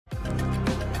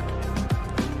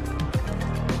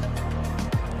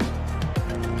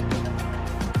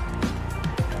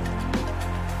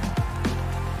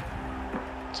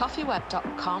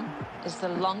ToffeeWeb.com is the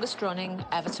longest-running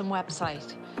Everton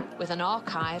website with an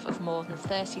archive of more than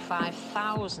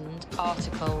 35,000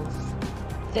 articles.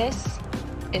 This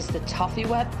is the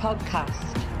ToffeeWeb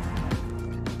Podcast.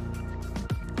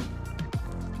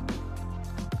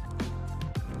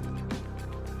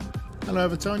 Hello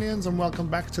Evertonians and welcome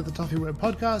back to the ToffeeWeb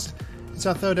Podcast. It's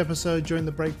our third episode during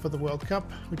the break for the World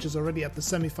Cup, which is already at the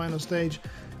semi-final stage,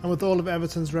 and with all of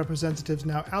Everton's representatives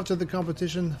now out of the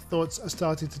competition, thoughts are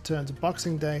starting to turn to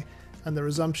Boxing Day and the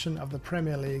resumption of the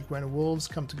Premier League when Wolves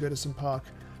come to Goodison Park,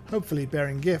 hopefully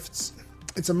bearing gifts.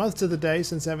 It's a month to the day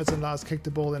since Everton last kicked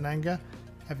the ball in anger.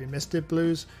 Have you missed it,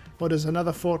 Blues? Or does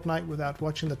another fortnight without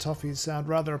watching the Toffees sound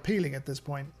rather appealing at this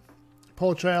point?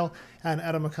 Paul Trail and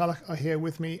Adam McCulloch are here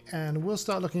with me, and we'll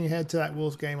start looking ahead to that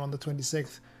Wolves game on the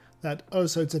 26th, that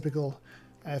oh-so-typical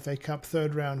FA Cup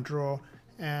third-round draw,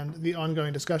 and the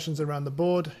ongoing discussions around the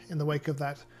board in the wake of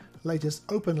that latest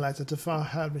open letter to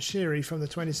Farhad Moshiri from the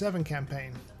 27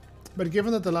 campaign. But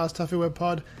given that the last ToffeeWeb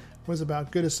pod was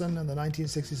about Goodison and the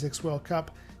 1966 World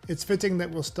Cup, it's fitting that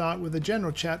we'll start with a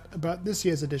general chat about this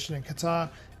year's edition in Qatar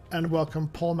and welcome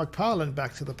Paul McParlan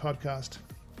back to the podcast.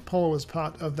 Paul was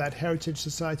part of that Heritage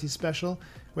Society special,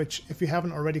 which, if you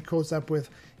haven't already caught up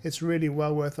with, it's really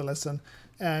well worth a listen,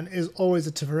 and is always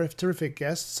a terrific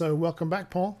guest. So welcome back,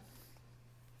 Paul.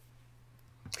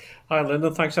 Hi,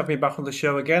 Lyndon. Thanks for having me back on the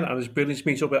show again. And it's brilliant to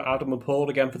meet up with Adam and Paul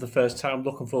again for the first time.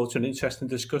 Looking forward to an interesting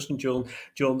discussion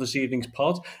during this evening's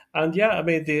pod. And yeah, I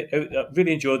mean, I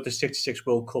really enjoyed the 66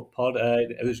 World Cup pod.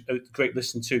 It was great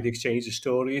listening to the exchange of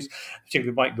stories,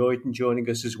 particularly Mike Royden joining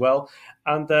us as well.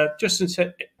 And I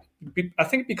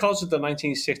think because of the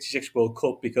 1966 World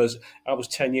Cup, because I was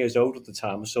 10 years old at the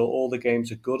time, so all the games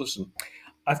at Goodison,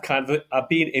 I've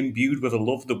been imbued with a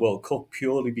love of the World Cup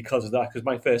purely because of that, because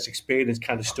my first experience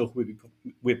kind of stuck with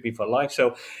me for life.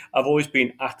 So I've always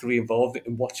been actively involved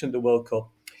in watching the World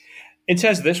Cup. In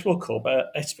terms of this World Cup,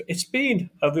 it's been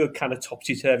a real kind of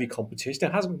topsy-turvy competition.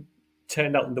 It hasn't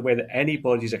turned out in the way that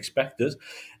anybody's expected.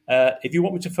 If you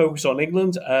want me to focus on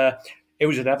England, it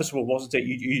was inevitable, wasn't it?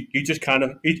 You just kind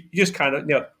of,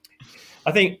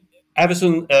 I think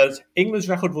Everton, England's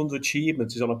record run of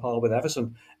achievements is on a par with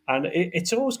Everton. And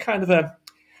it's always kind of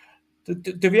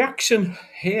the reaction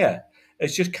here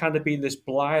has just kind of been this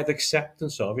blithe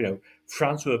acceptance of,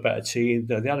 France were a better team.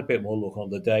 They had a bit more luck on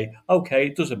the day. Okay,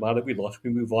 it doesn't matter. We lost. We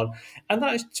move on. And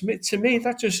that is, to me,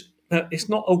 that just, it's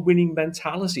not a winning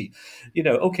mentality.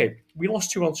 Okay, we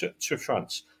lost 2-1 to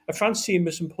France. A France team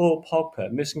missing Paul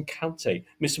Pogba, missing Kante,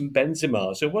 missing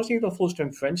Benzema. So it wasn't even a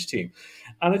full-strength French team.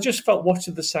 And I just felt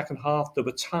watching the second half, there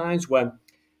were times when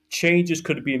changes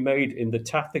could have been made in the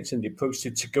tactics and the approach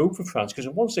to go for France. Because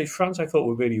at one stage, France, I thought,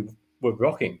 were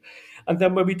rocking. And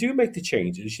then when we do make the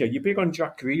changes, you're big on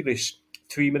Jack Grealish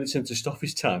 3 minutes into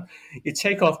stoppage time. You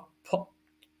take off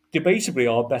basically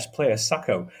our best player,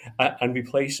 Saka, and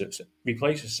replace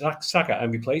Saka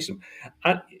and replace him.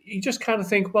 And you just kind of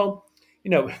think, well,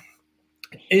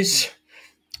 if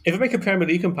I make a Premier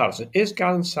League comparison, is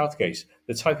Gareth Southgate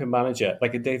the type of manager,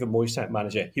 like a David Moyes type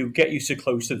manager, he would get you so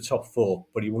close to the top four,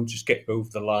 but he won't just get you over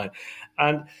the line?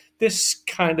 And this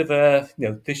kind of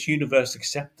this universal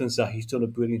acceptance that he's done a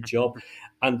brilliant job,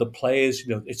 and the players,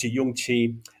 it's a young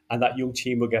team, and that young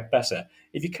team will get better.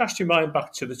 If you cast your mind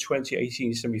back to the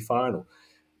 2018 semi-final,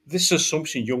 this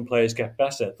assumption young players get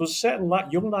better. There was a certain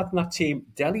young lad in that team,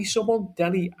 Dele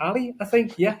Ali, I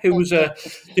think, who was the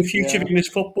future of English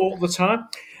football at the time.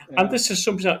 Yeah. And this is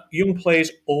something that young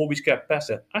players always get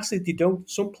better. Actually, they don't.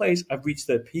 Some players have reached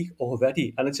their peak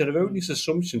already. And it's an erroneous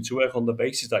assumption to work on the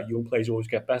basis that young players always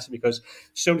get better, because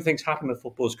so many things happen in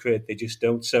football's career, they just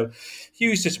don't. So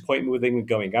huge disappointment with England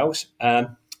going out.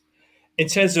 In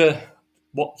terms of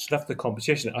what's left of the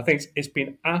competition, I think it's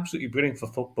been absolutely brilliant for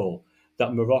football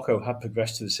that Morocco had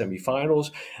progressed to the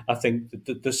semi-finals. I think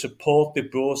the support they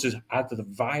brought has added the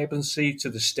vibrancy to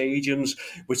the stadiums,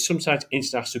 which sometimes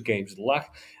international games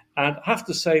lack. And I have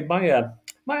to say, my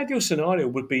ideal scenario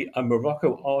would be a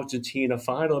Morocco-Argentina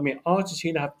final. I mean,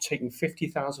 Argentina have taken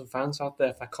 50,000 fans out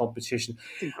there for that competition.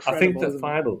 Incredible. I think the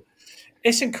final,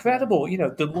 it's incredible,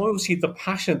 the loyalty, the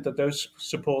passion that those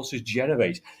supporters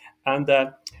generate. And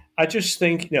I just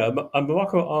think, a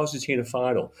Morocco-Argentina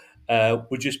final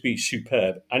would just be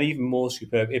superb, and even more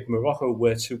superb if Morocco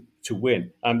were to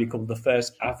win and become the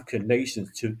first African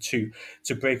nation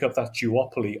to break up that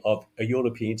duopoly of a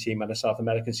European team and a South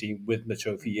American team winning the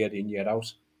trophy year in, year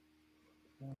out.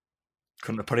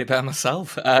 Couldn't have put it better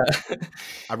myself. I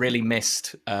really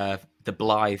missed the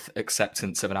blithe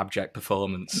acceptance of an abject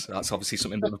performance. That's obviously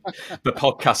something that the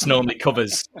podcast normally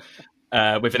covers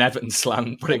with an Everton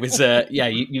slant. But it was,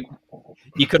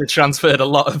 you could have transferred a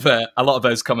lot of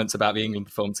those comments about the England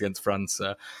performance against France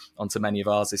onto many of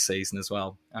ours this season as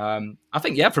well. I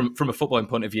think, yeah, from a footballing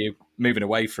point of view, moving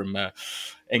away from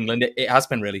England, it has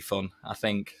been really fun. I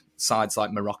think sides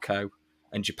like Morocco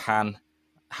and Japan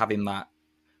having that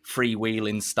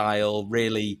freewheeling style,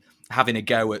 really having a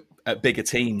go at bigger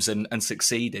teams and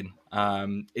succeeding.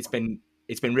 It's been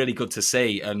really good to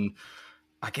see, and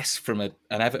I guess from an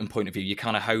Everton point of view, you're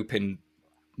kind of hoping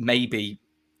maybe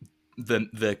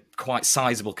the quite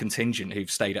sizable contingent who've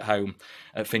stayed at home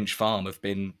at Finch Farm have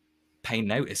been paying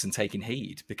notice and taking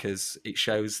heed, because it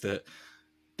shows that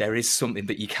there is something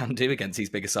that you can do against these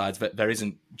bigger sides. But there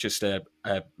isn't just a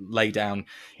lay down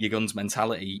your guns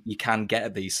mentality. You can get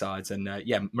at these sides, and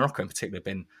Morocco in particular have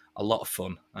been a lot of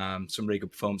fun. Some really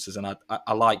good performances, and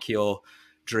I like your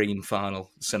dream final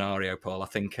scenario, Paul. I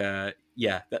think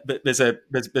there's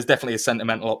definitely a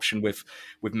sentimental option with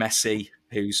Messi,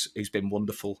 who's been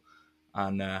wonderful,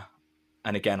 and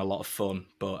again a lot of fun.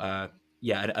 But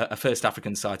a first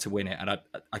African side to win it, and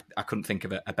I couldn't think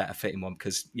of a better fitting one,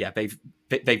 because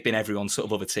they've been everyone's sort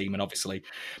of other team, and obviously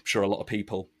I'm sure a lot of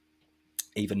people,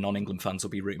 even non-England fans,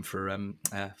 will be rooting for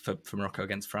Morocco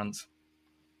against France.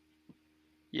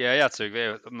 Yeah, to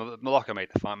agree. Morocco made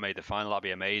the final. That'd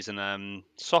be amazing.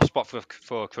 Soft spot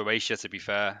for Croatia, to be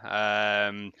fair.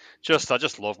 I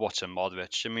just love watching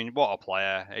Modric. I mean, what a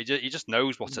player! He just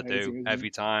knows what to do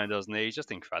every time, doesn't he? He's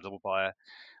just an incredible player.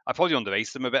 I probably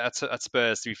underrated him a bit at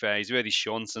Spurs, to be fair. He's really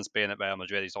shone since being at Real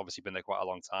Madrid. He's obviously been there quite a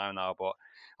long time now, but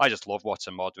I just love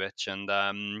watching Modric. And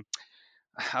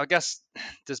I guess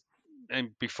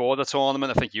before the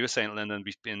tournament, I think you were saying, Lyndon,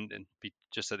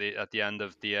 just at the end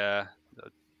of the.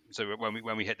 So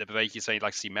when we hit the break, you're saying you'd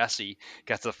like to see Messi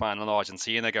get to the final, and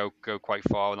Argentina go quite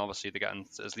far, and obviously they're getting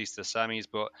at least the semis.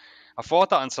 But I thought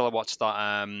that until I watched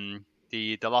that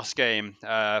the last game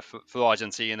for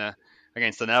Argentina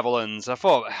against the Netherlands. I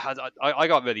thought I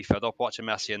got really fed up watching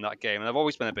Messi in that game, and I've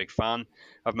always been a big fan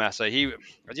of Messi.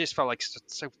 I just felt like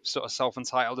so sort of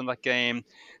self-entitled in that game.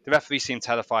 The referee seemed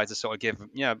terrified to sort of give,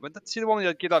 but see the one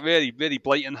that give that really, really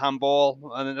blatant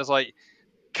handball, and it was like,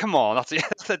 come on,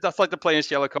 that's like the plainest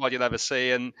yellow card you'll ever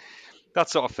see, and that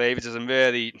sort of favoritism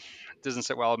really doesn't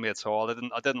sit well with me at all.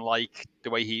 I didn't like the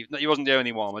way he wasn't the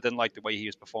only one. I didn't like the way he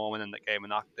was performing in the game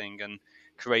and acting, and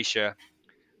Croatia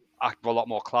act with a lot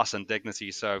more class and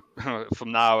dignity. So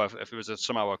from now, if it was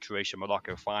somehow a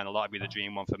Croatia-Morocco final, that'd be the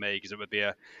dream one for me, because it would be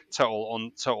a total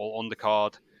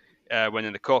undercard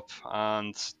winning the cup,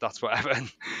 and that's what Everton,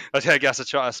 I guess, I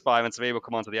try to aspire to be. We'll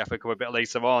come on to the FA Cup a bit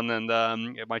later on,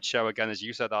 and it might show again, as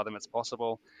you said, Adam, it's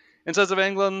possible. In terms of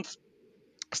England,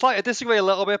 I disagree a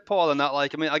little bit, Paul, in that,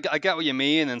 like, I mean, I get what you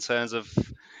mean in terms of,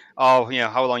 how long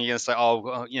are you going to say,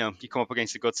 you come up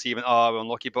against a good team and, we're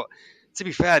unlucky, but to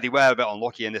be fair, they were a bit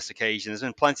unlucky in this occasion. There's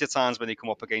been plenty of times when they come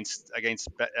up against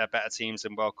better teams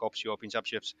in World Cups, European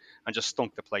Championships, and just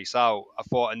stunk the place out. I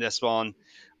thought in this one,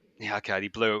 they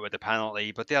blew it with the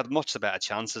penalty, but they had much better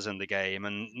chances in the game,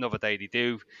 and another day they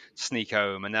do sneak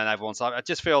home, and then everyone's like, it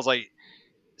just feels like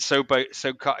so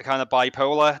kind of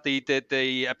bipolar,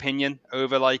 the opinion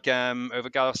over over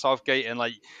Gareth Southgate, and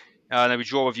and we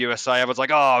draw with USA. Everyone's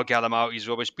like, "Oh, get him out, he's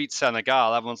rubbish." Beat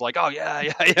Senegal. Everyone's like, "Oh yeah."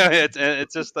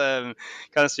 It just kind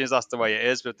of seems that's the way it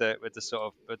is with the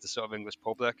sort of English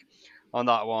public on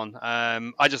that one.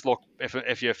 I just look,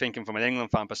 if you're thinking from an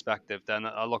England fan perspective, then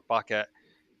I look back at,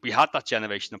 we had that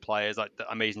generation of players, like the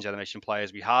amazing generation of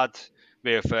players. We had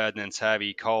Rio Ferdinand,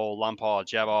 Terry, Cole, Lampard,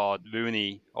 Gerrard,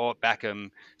 Rooney, or Beckham,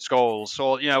 Scholes,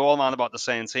 all man about the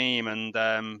same team,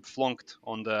 and flunked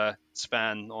under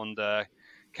Sven, under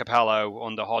Capello,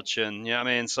 under Hodgson. You know what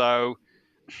I mean? So,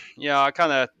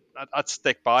 I'd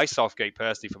stick by Southgate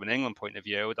personally from an England point of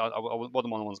view. I wouldn't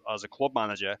want him as a club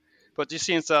manager. But just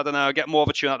seems to, I don't know, get more of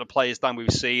a tune out of the players than we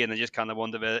see, and I just kind of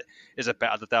wonder, is it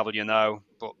better the devil you know?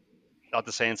 But at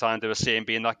the same time, do I see him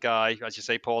being that guy, as you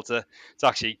say, Paul, to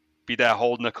actually be there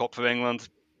holding a cup for England?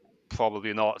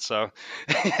 Probably not. So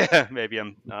maybe I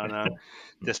don't know,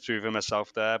 disproving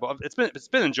myself there. But it's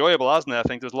been enjoyable, hasn't it? I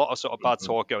think there's a lot of sort of bad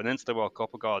talk going into the World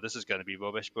Cup. Oh God, this is going to be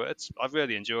rubbish. But I've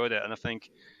really enjoyed it, and I think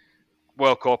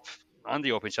World Cup and the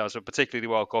European Championship, but particularly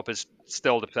the World Cup, is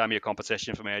still the premier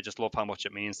competition for me. I just love how much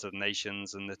it means to the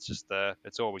nations, and it's just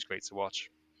it's always great to watch.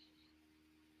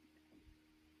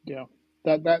 Yeah.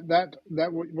 That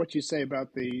what you say about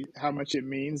how much it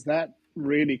means, that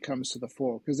really comes to the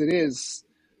fore, because it is,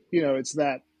 it's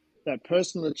that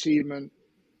personal achievement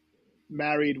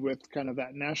married with kind of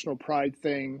that national pride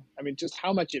thing. I mean, just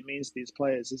how much it means to these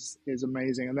players is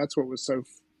amazing, and that's what was so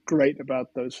great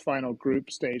about those final group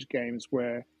stage games,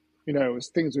 where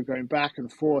things were going back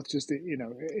and forth just in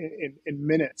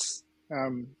minutes,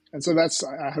 And so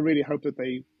I really hope that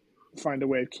they find a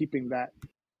way of keeping that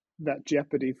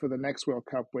jeopardy for the next World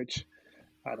Cup, which,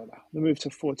 I don't know, the move to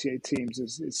 48 teams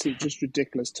is just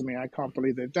ridiculous to me. I can't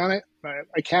believe they've done it. I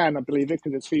believe it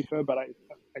because it's FIFA, but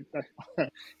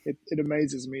it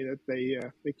amazes me that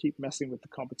they keep messing with the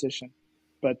competition.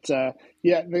 But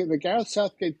the Gareth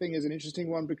Southgate thing is an interesting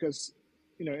one because,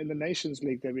 in the Nations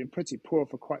League they've been pretty poor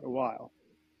for quite a while.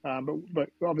 But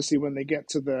obviously when they get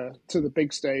to the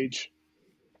big stage,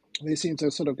 they seem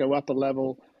to sort of go up a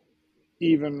level,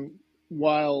 even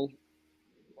while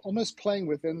almost playing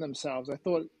within themselves. I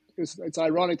thought it's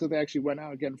ironic that they actually went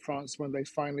out against France when they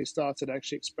finally started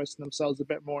actually expressing themselves a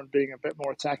bit more and being a bit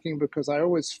more attacking, because I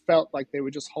always felt like they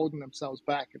were just holding themselves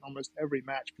back in almost every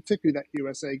match, particularly that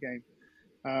USA game.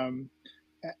 And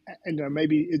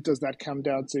maybe does that come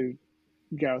down to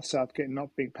Gareth Southgate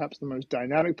not being perhaps the most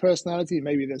dynamic personality?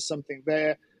 Maybe there's something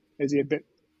there. Is he a bit,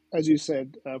 as you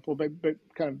said, Paul, bit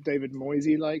kind of David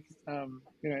Moyes-like,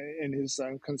 in his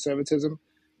conservatism?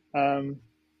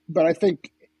 But I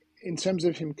think in terms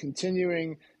of him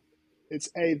continuing, it's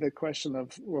the question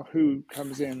of who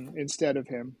comes in instead of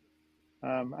him.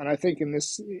 And I think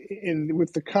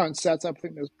with the current setup, I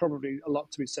think there's probably a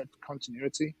lot to be said for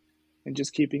continuity and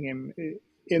just keeping him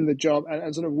in the job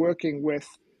and sort of working with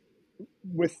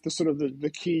the sort of the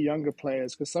key younger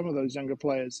players, because some of those younger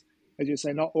players, as you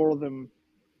say, not all of them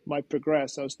might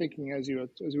progress. I was thinking as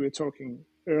we were talking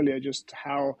earlier, just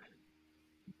how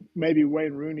maybe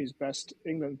Wayne Rooney's best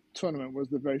England tournament was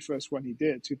the very first one he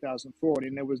did, 2004,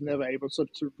 and he was never able to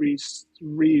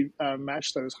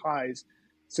match those highs.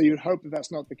 So you'd hope that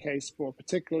that's not the case for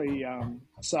particularly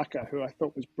Saka, who I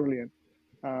thought was brilliant.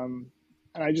 And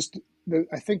I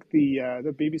think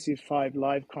the BBC 5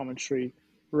 live commentary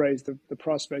raised the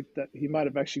prospect that he might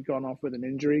have actually gone off with an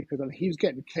injury, because he was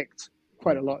getting kicked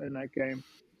quite a lot in that game.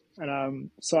 And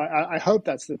so I hope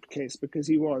that's the case, because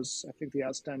he was, I think, the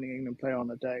outstanding England player on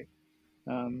the day.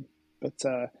 It's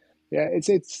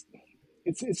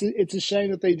a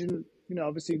shame that they didn't,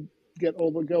 obviously go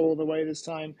all the way this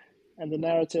time. And the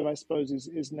narrative, I suppose,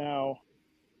 is now,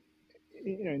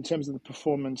 in terms of the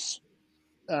performance,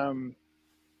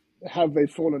 have they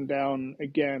fallen down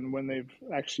again when they've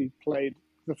actually played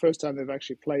the first time they've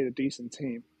actually played a decent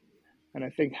team? And I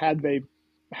think had they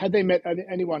met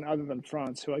anyone other than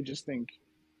France, who I just think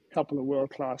a couple of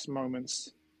world-class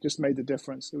moments just made the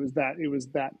difference. It was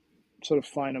that sort of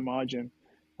finer margin.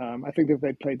 I think if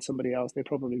they'd played somebody else, they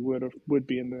probably would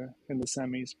be in the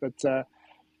semis. But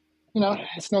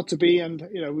it's not to be. And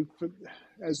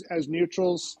as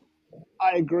neutrals,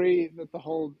 I agree that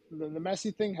the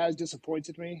Messi thing has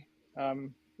disappointed me.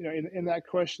 In that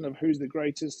question of who's the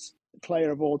greatest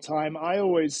player of all time, I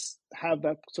always have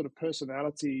that sort of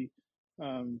personality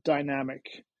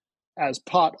dynamic as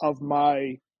part of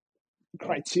my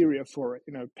criteria for it.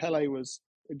 Pele was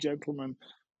a gentleman.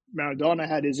 Maradona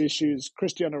had his issues.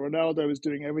 Cristiano Ronaldo was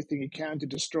doing everything he can to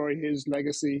destroy his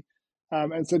legacy.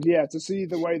 And so, to see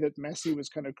the way that Messi was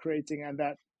kind of creating, and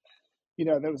that,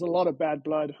 there was a lot of bad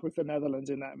blood with the Netherlands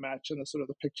in that match, and the sort of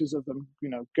the pictures of them,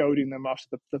 goading them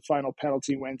after the final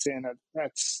penalty went in. And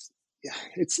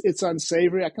it's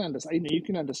unsavory. I can understand. You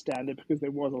can understand it, because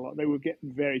there was a lot. They were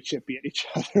getting very chippy at each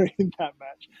other in that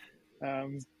match.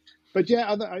 But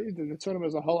the tournament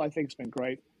as a whole, I think, has been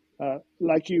great.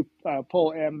 Like you,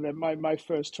 Paul M., my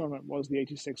first tournament was the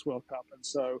 '86 World Cup, and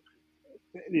so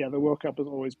the World Cup has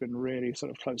always been really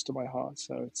sort of close to my heart.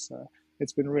 So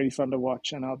it's been really fun to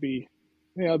watch, and I'll be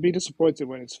disappointed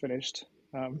when it's finished.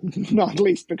 Not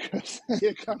least because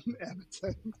here come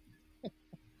Everton.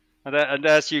 And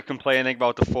there's you complaining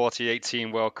about the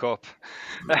 2018 World Cup.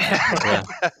 Well,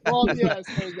 I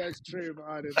suppose that's true, but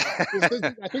I don't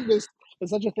know. I think there's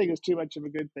such a thing as too much of a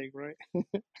good thing, right?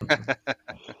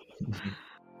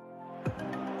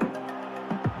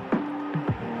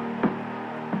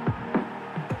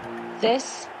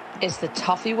 This is the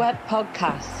ToffeeWeb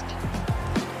Podcast.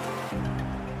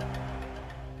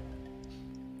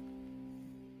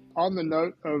 On the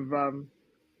note of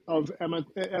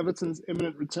Everton's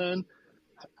imminent return,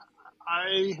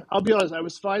 I'll be honest, I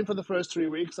was fine for the first 3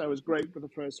 weeks. I was great for the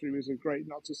first 3 weeks. It was great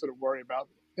not to sort of worry about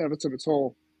Everton at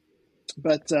all.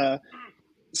 But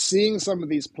seeing some of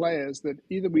these players that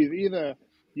either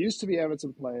used to be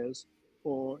Everton players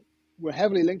or were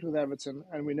heavily linked with Everton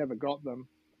and we never got them,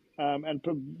 and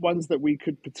ones that we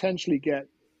could potentially get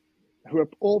who are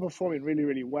all performing really,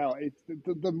 really well.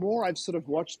 The more I've sort of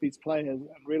watched these players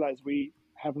and realized we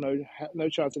have no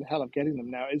chance in hell of getting them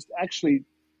now, is actually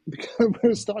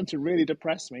we're starting to really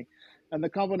depress me. And the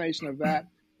combination of that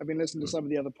I've been listening to some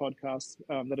of the other podcasts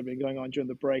that have been going on during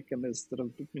the break, and there's sort of,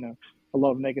 a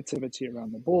lot of negativity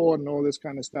around the board and all this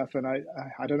kind of stuff. And I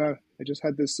don't know, I just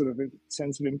had this sort of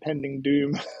sense of impending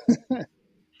doom.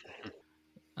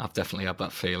 I've definitely had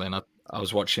that feeling. I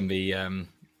was watching the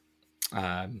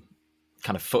kind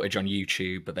of footage on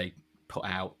YouTube, but they put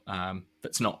out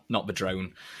that's not the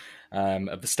drone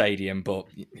of the stadium, but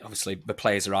obviously the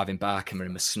players arriving back and we're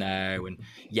in the snow, and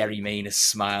Yerry Mina's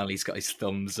smile, he's got his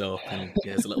thumbs up and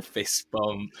there's a little fist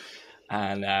bump,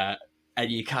 and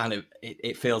you kind of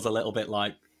it feels a little bit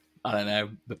like, I don't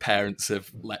know, the parents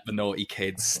have let the naughty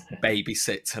kids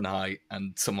babysit tonight,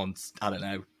 and someone's, I don't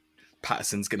know,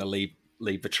 Patterson's going to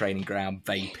leave the training ground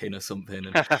vaping or something,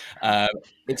 and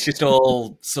it's just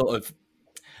all sort of.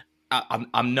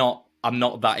 I'm not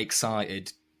that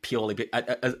excited purely.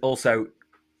 But also,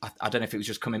 I don't know if it was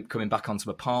just coming back onto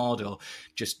the pod, or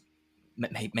just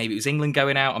maybe it was England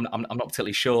going out. I'm not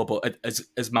particularly sure, but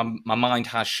as my mind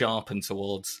has sharpened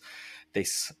towards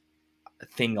this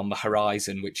thing on the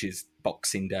horizon, which is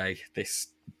Boxing Day, this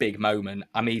big moment,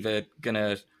 I'm either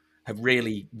gonna have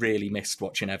really, really missed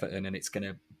watching Everton, and it's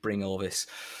gonna bring all this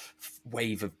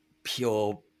wave of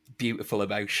pure, beautiful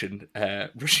emotion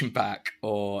rushing back,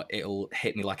 or it'll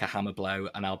hit me like a hammer blow,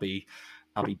 and I'll be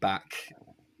back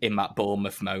in that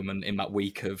Bournemouth moment, in that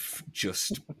week of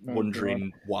just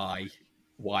wondering why.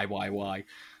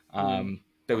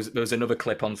 There was another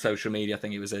clip on social media. I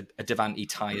think it was a Devante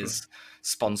Tyres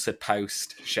sponsored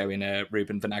post showing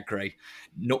Ruben Vinagre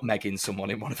nutmegging someone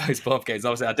in one of those Bournemouth games.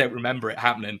 Obviously, I don't remember it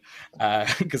happening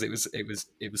because it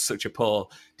was such a poor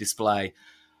display.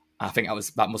 I think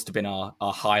that must have been our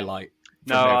highlight.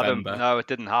 No, Adam, no, it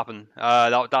didn't happen.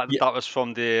 That was from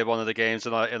one of the games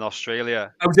in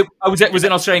Australia. Was it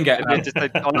an Australian game?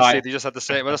 Honestly, they just had to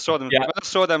say, when I saw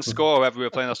them score whenever we were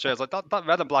playing Australia, I was like, that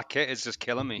red and black kit is just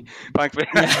killing me. Thankfully,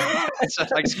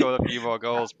 I scored a few more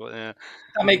goals, but yeah,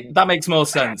 that makes more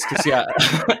sense because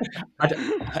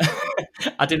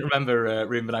I didn't remember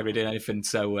Ruben Vinagre doing anything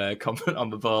so confident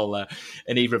on the ball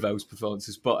in either of those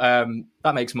performances, but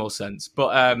that makes more sense.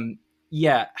 But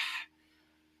yeah.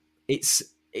 It's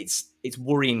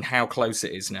worrying how close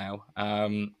it is now.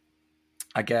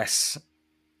 I guess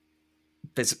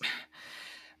there's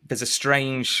a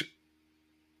strange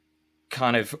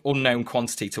kind of unknown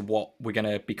quantity to what we're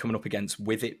going to be coming up against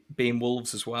with it being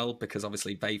Wolves as well, because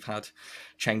obviously they've had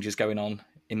changes going on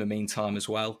in the meantime as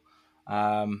well.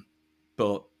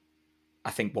 But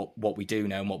I think what we do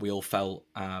know and what we all felt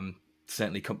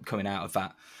certainly coming out of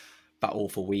that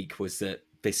awful week was that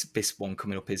this one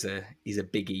coming up is a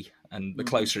biggie, and the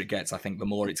closer it gets, I think the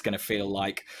more it's going to feel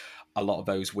like a lot of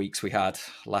those weeks we had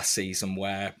last season,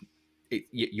 where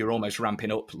you're almost ramping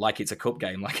up like it's a cup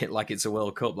game, like it's a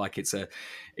World Cup, like it's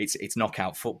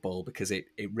knockout football, because it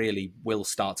really will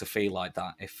start to feel like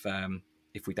that if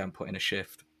we don't put in a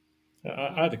shift.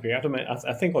 I'd agree.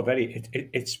 I think already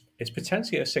it's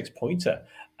potentially a 6-pointer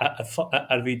at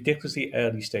a ridiculously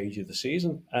early stage of the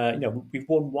season. We've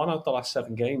won 1 out of the last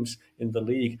 7 games in the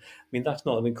league. I mean, that's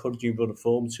not an encouraging run of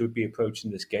form to be approaching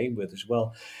this game with as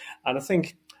well. And I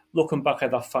think looking back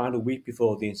at that final week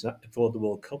before the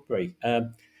World Cup break,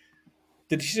 the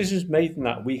decisions made in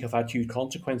that week have had huge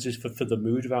consequences for the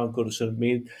mood around Goodison. I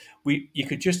mean, you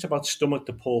could just about stomach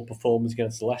the poor performance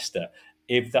against Leicester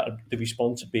if that the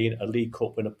response had been a League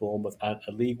Cup win at Bournemouth and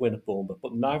a league win at Bournemouth,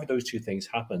 but neither of those two things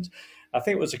happened. I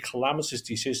think it was a calamitous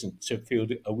decision to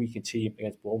field a weakened team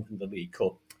against Bournemouth in the League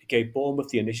Cup. It gave Bournemouth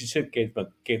the initiative,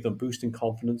 gave them boosting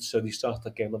confidence, so they started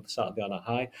the game on the Saturday on a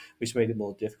high, which made it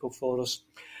more difficult for us.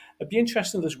 It'd be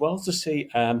interesting as well to see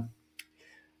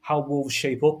how Wolves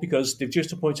shape up, because they've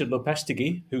just appointed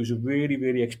Lopetegui, who's a really,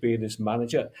 really experienced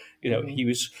manager. He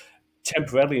was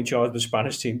temporarily in charge of the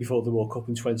Spanish team before the World Cup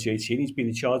in 2018. He's been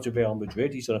in charge of Real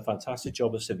Madrid. He's done a fantastic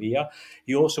job at Sevilla.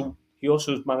 He also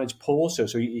managed Porto,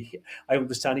 so I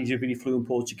understand he's a really fluent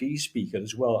Portuguese speaker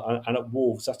as well. And at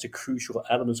Wolves, that's a crucial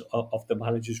element of the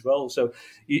manager's role. So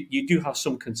you do have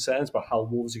some concerns about how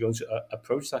Wolves are going to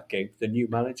approach that game, the new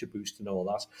manager boost and all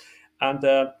that.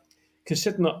 And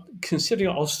considering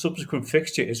our subsequent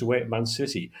fixture is away at Man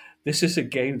City, this is a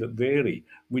game that really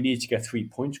we need to get 3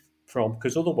 points from,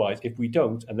 because otherwise, if we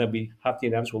don't, and then we have the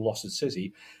inevitable loss at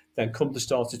City, then come the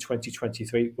start of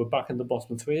 2023, we're back in the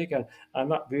bottom 3 again. And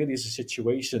that really is a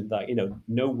situation that,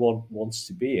 no one wants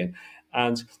to be in.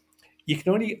 And you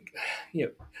can only,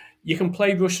 you can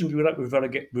play Russian roulette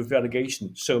with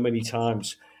relegation so many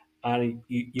times. And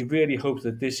you really hope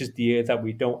that this is the year that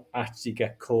we don't actually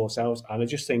get caught out. And I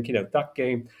just think, that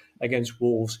game against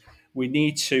Wolves, we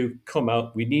need to come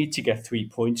out, we need to get 3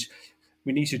 points.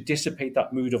 We need to dissipate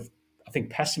that mood of, I think,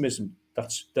 pessimism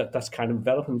that's kind of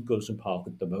enveloping Goodison Park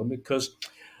at the moment. Because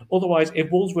otherwise,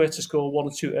 if Wolves were to score 1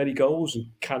 or 2 early goals and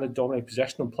kind of dominate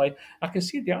possession and play, I can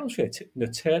see the atmosphere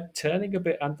turning a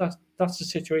bit, and that's the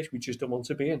situation we just don't want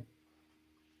to be in.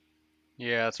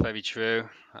 Yeah, that's very true.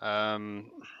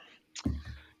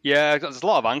 Yeah, there's a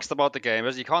lot of angst about the game.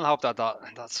 You can't help that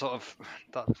sort of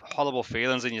that horrible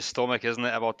feelings in your stomach, isn't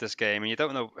it, about this game? And you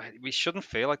don't know. We shouldn't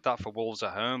feel like that for Wolves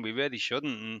at home. We really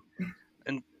shouldn't.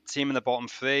 And team in the bottom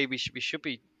 3, we should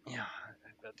be. Yeah,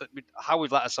 how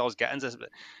we've let ourselves get into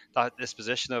this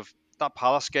position of that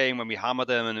Palace game when we hammered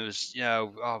them, and it was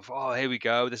oh here we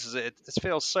go. This is it. This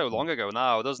feels so long ago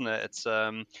now, doesn't it? It's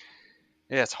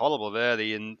it's horrible,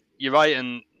 really. And you're right.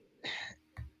 And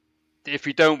if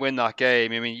we don't win that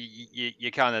game, I mean,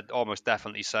 you're kind of almost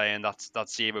definitely saying that's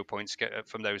 0 points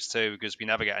from those two, because we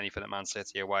never get anything at Man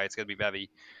City away. It's going to be very,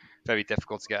 very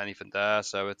difficult to get anything there.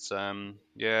 So it's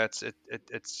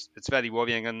it's very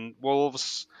worrying. And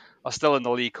Wolves are still in the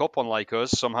League Cup, unlike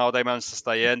us. Somehow they managed to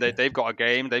stay in. They've got a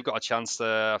game. They've got a chance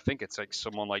to. I think it's like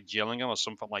someone like Gillingham or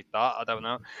something like that. I don't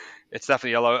know. It's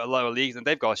definitely a lower league, and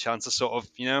they've got a chance to sort of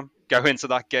go into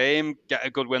that game, get a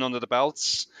good win under the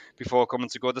belts before coming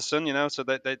to Goodison. So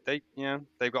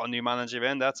they've got a new manager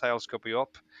in. Their tails could be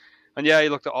up. And yeah, you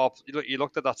looked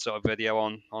at that sort of video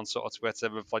on sort of Twitter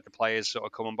with like the players sort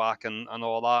of coming back and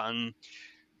all that, and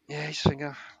yeah, you just think,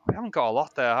 we haven't got a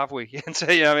lot there, have we? So,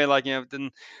 I mean, like,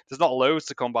 there's not loads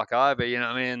to come back either.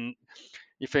 I mean,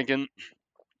 you're thinking,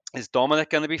 is Dominic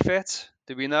going to be fit?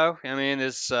 Do we know? I mean,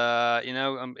 if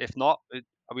not,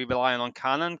 are we relying on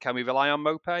Cannon? Can we rely on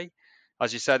Mopé?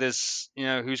 As you said, who's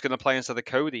going to play instead of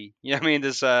Cody? I mean,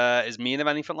 is Mina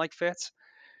anything like fit?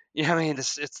 I mean,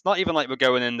 it's not even like we're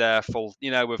going in there full,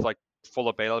 with like full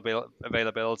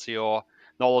availability or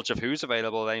knowledge of who's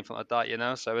available or anything like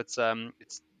that. So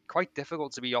it's quite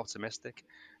difficult to be optimistic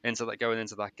going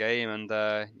into that game, and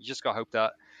you just got to hope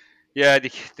that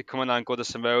they're coming down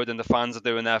Goodison Road and the fans are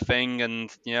doing their thing, and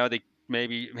they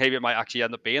maybe it might actually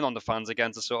end up being on the fans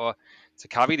again to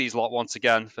carry these lot once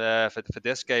again for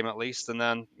this game at least, and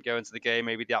then go into the game,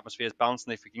 maybe the atmosphere is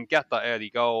bouncing. If we can get that early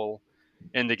goal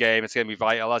in the game, it's going to be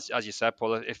vital, as you said,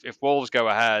 Paul. If Wolves go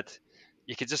ahead,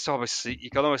 you can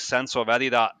almost sense already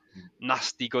that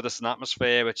nasty Goodison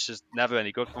atmosphere, which is never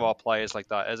any good for our players like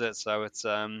that, is it? So it's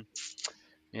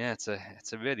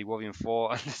it's a really worrying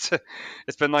thought, and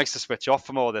it's been nice to switch off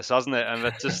from all this, hasn't it? And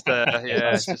it's just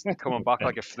it's just coming back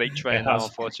like a freight train now,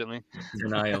 unfortunately.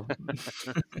 Denial.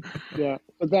 Yeah,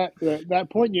 but that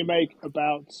point you make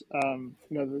about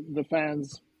the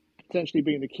fans potentially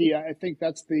being the key, I think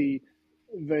that's the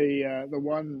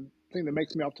one thing that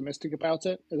makes me optimistic about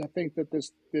it. Is I think that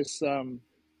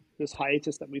this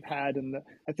hiatus that we've had, and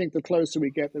I think the closer we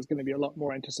get, there's going to be a lot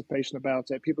more anticipation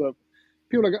about it. People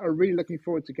are really looking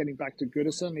forward to getting back to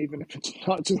Goodison, even if it's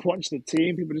not to watch the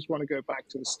team. People just want to go back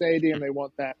to the stadium. They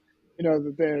want that,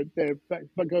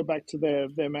 go back to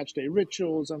their match day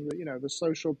rituals and the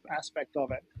social aspect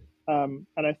of it. And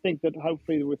I think that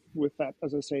hopefully with that,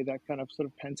 as I say, that kind of sort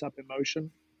of pent up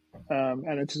emotion and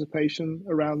anticipation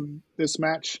around this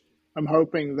match, I'm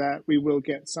hoping that we will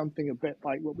get something a bit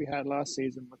like what we had last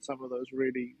season with some of those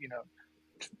really,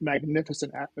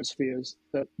 magnificent atmospheres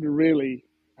that really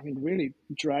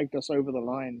dragged us over the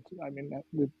line. I mean,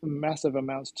 with massive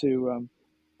amounts to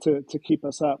keep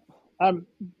us up.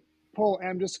 Paul,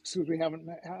 just because we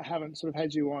haven't sort of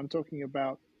had you on talking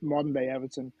about modern day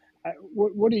Everton,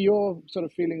 what are your sort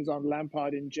of feelings on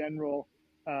Lampard in general,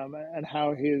 and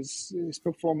how his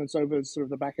performance over sort of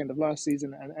the back end of last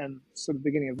season and sort of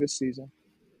beginning of this season?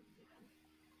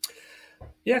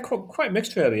 Yeah, quite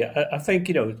mixed really. I think,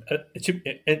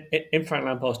 in Frank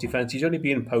Lampard's defence, he's only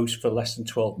been in post for less than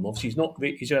 12 months. He's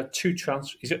had two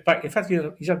transfers. In fact,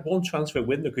 he's had one transfer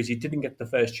window because he didn't get the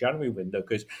first January window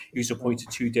because he was appointed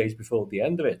 2 days before the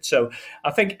end of it. So I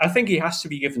think he has to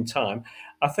be given time.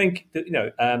 I think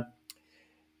that,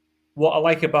 what I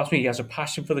like about him, he has a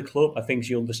passion for the club. I think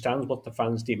he understands what the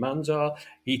fans' demands are.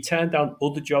 He turned down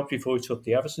other jobs before he took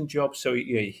the Everton job. So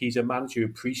he's a manager who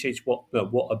appreciates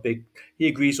he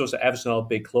agrees with us that Everton are a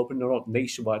big club and they're not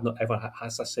nationwide. Not everyone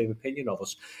has that same opinion of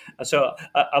us. And so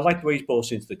I like the way he's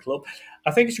brought into the club.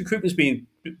 I think his recruitment's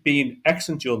been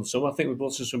excellent during the summer. I think we've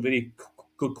brought some really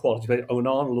good quality players.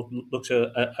 Onan looks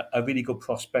a really good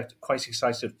prospect. Quite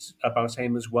excited about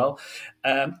him as well.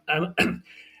 And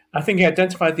I think he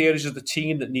identified the areas of the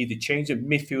team that needed change, in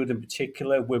midfield in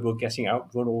particular, where we were getting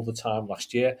outrun all the time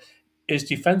last year. His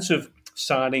defensive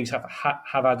signings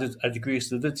have added a degree of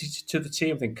solidity to the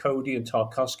team. I think Cody and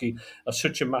Tarkowski are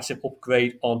such a massive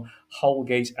upgrade on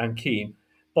Holgate and Keane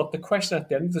But the question at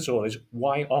the end of this all is,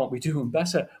 why aren't we doing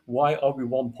better? Why are we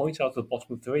 1 point out of the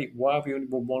bottom of 3? Why have we only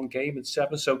won 1 game in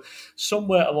 7? So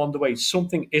somewhere along the way,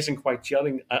 something isn't quite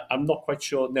gelling. I'm not quite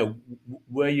sure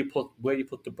where you put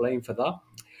the blame for that.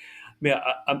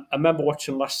 I remember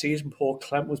watching last season, Paul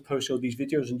Clement was posting all these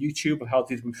videos on YouTube of how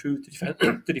they've improved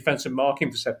the defensive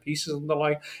marking for set pieces and the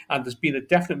like, and there's been a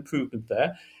definite improvement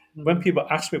there. When people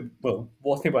ask me, well,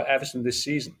 what thing about Everton this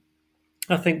season?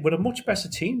 I think we're a much better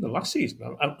team than last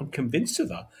season. I'm convinced of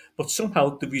that. But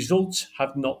somehow the results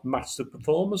have not matched the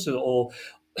performance at all.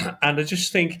 And I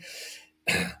just think,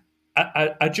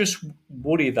 I just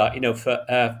worry that,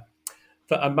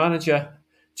 for a manager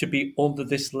to be under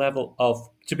this level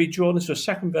to be drawn into a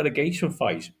second relegation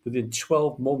fight within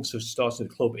 12 months of starting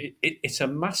the club, it's a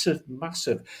massive,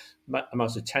 massive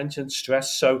amount of tension,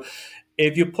 stress. So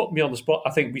if you put me on the spot,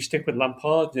 I think we stick with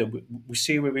Lampard. We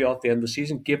see where we are at the end of the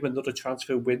season, give him another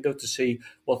transfer window to see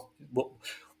what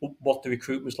the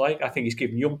recruitment's like. I think he's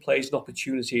giving young players an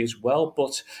opportunity as well.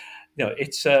 But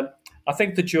it's I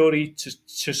think the jury,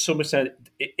 to some extent,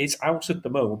 it's out at the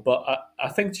moment. But I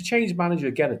think to change manager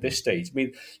again at this stage,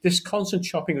 this constant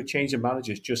chopping of changing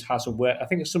managers just hasn't worked. I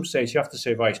think at some stage you have to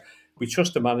say, right, we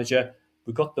trust the manager,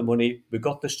 we've got the money, we've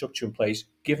got the structure in place,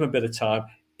 give him a bit of time.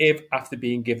 If after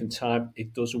being given time,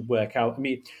 it doesn't work out.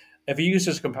 If you use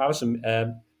as a comparison,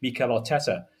 Mikel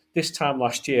Arteta, this time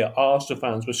last year, Arsenal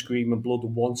fans were screaming blood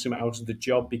and wanted him out of the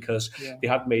job because they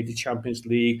had made the Champions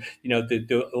League. They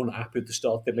were unhappy with the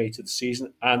start they made to the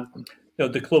season. And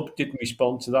the club didn't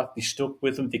respond to that. They stuck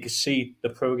with him. They could see the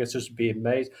progress was being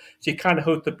made. So you kind of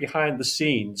hope that behind the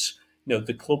scenes,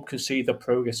 the club can see the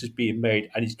progress is being made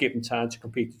and he's given time to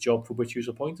complete the job for which he was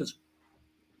appointed.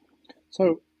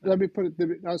 So let me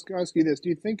ask you this. Do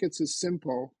you think it's as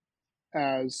simple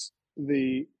as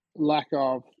the lack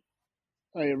of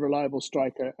a reliable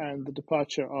striker and the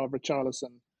departure of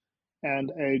Richarlison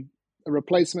and a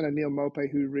replacement of Neil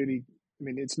Maupay, who really,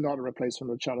 it's not a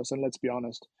replacement of Richarlison, let's be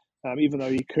honest. Even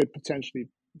though he could potentially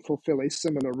fulfill a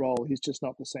similar role, he's just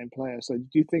not the same player. So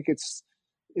do you think it's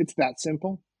that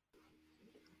simple?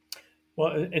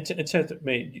 Well, you have to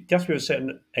be a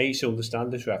certain age to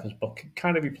understand this reference, but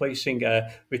kind of replacing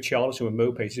Richarlison with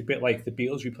Maupay is a bit like the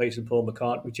Beatles replacing Paul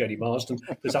McCartney with Jerry Marsden.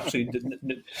 There's absolutely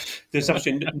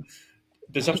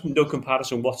no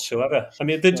comparison whatsoever.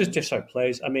 They're just different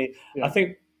players. I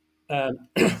think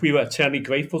we were eternally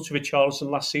grateful to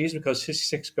Richarlison last season because his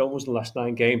 6 goals in the last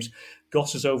 9 games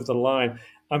got us over the line.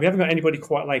 And we haven't got anybody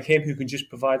quite like him who can just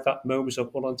provide that moment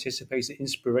of unanticipated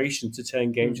inspiration to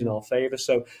turn games in our favour.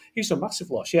 So he's a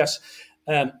massive loss, yes.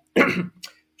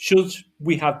 Should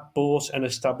we have bought an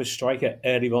established striker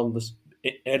early on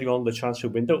the transfer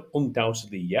window?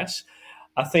 Undoubtedly, yes.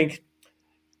 I think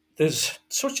there's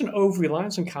such an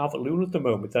over-reliance on Calvert-Lewin at the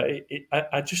moment that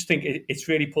I just think it's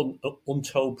really putting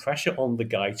untold pressure on the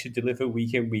guy to deliver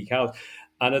week in, week out.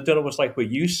 And I don't know what's like where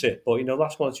you sit, but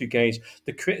last 1 or 2 games,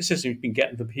 the criticism you've been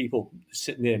getting from people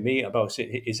sitting near me about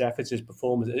his efforts, his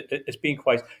performance, it's been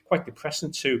quite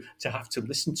depressing to have to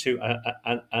listen to,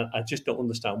 and I just don't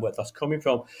understand where that's coming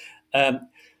from.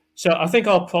 So I think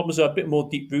our problems are a bit more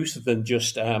deep-rooted than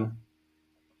just a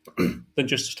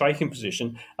striking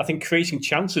position. I think creating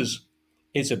chances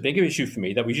is a bigger issue for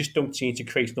me, that we just don't seem to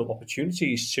create enough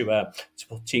opportunities to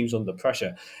put teams under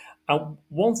pressure. And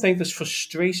one thing that's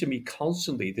frustrated me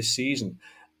constantly this season,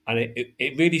 and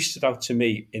it really stood out to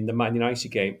me in the Man United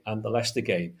game and the Leicester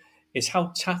game, is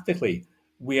how tactically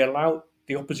we allow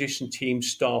the opposition team's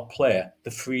star player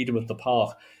the freedom of the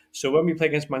park. So when we play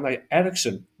against Man United,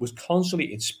 Eriksen was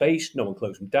constantly in space. No one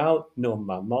closed him down. No one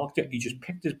man-marked it. He just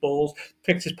picked his balls,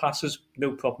 picked his passes,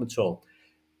 no problem at all.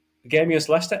 The game against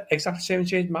Leicester, exactly the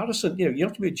same as Maddison. You don't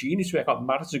have to be a genius to work out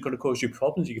Maddison's going to cause you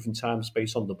problems given time and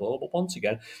space on the ball. But once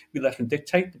again, we let him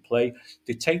dictate the play,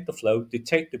 dictate the flow,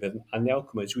 dictate the rhythm, and the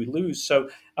outcome is we lose. So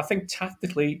I think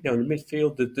tactically, in the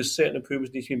midfield, there's certain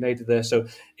improvements need to be made there. So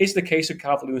is the case of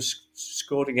Calvert-Lewin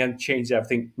scored again, changed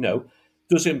everything? No.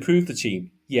 Does it improve the team?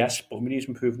 Yes, but we need to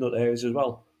improve in other areas as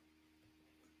well.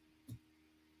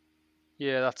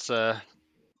 Yeah, that's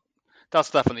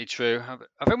definitely true.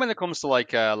 I think when it comes to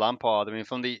Lampard,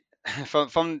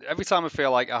 from every time I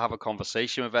feel like I have a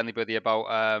conversation with anybody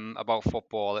about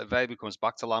football, it very comes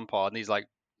back to Lampard, and he's like,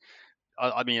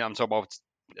 I'm talking about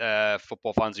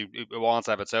football fans who aren't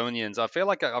Evertonians. I feel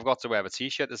like I've got to wear a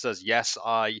T-shirt that says, "Yes,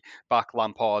 I back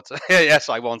Lampard. Yes,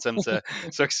 I want him to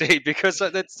succeed." Because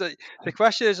the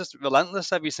question is just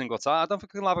relentless every single time. I don't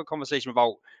think we can have a conversation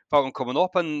about him coming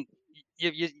up, and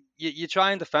you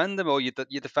try and defend him, or you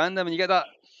defend him, and you get that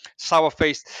sour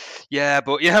face. Yeah,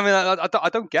 but I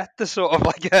don't get the sort of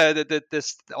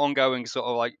this ongoing sort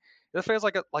of it feels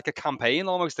like a campaign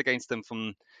almost against him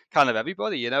from kind of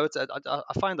everybody. You know,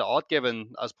 I find it odd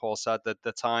given, as Paul said, that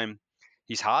the time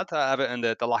he's had at Everton,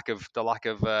 the lack of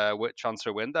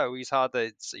transfer window he's had,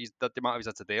 the amount he's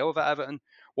had to deal with at Everton,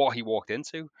 what he walked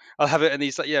into at Everton.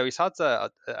 He's had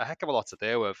a heck of a lot to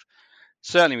deal with.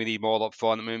 Certainly, we need more up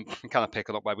front. I mean, kind of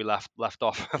picking up where we left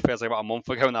off. It feels like about a month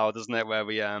ago now, doesn't it? Where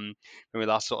we when we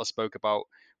last sort of spoke about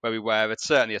where we were. It's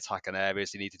certainly attacking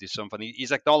areas. You need to do something.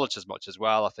 He's acknowledged as much as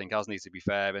well. I think, hasn't he? To be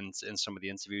fair, in some of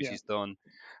the interviews he's done,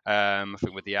 I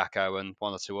think with the Echo and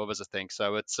one or two others. I think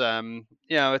so. It's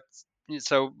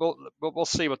so we'll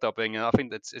see what they'll bring. And I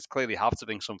think it's clearly have to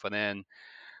bring something in.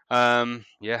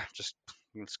 Just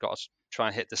got to try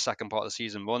and hit the second part of the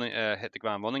season running, hit the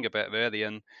ground running a bit really,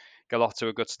 and get off to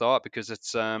a good start because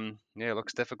it's it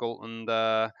looks difficult. And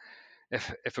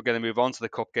if we're going to move on to the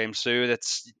cup game soon,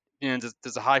 it's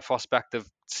there's a high prospect of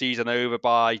season over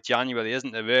by January,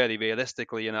 isn't there? Really,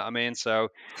 realistically, you know what I mean. So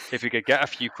if we could get a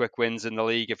few quick wins in the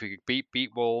league, if we could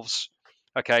beat Wolves,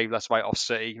 okay, let's write off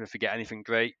City. If we get anything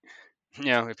great,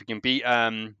 if we can beat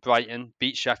Brighton,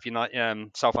 beat Sheffield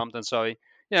United, Southampton, sorry.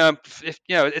 If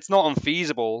it's not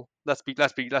unfeasible. Let's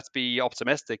be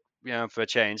optimistic. For a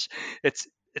change, it's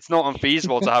not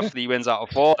unfeasible to have 3 wins out of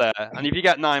 4 there. And if you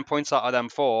get 9 points out of them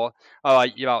 4, all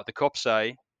right, you're out of the cup,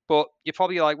 say. But you're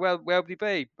probably like, well, where would he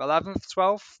be? 11th,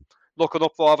 12th, looking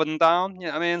up rather than down. You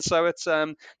know what I mean? So it's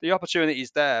the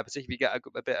opportunity's there, particularly if you get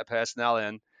a bit of personnel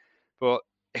in. But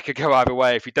it could go either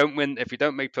way. If we don't win, if we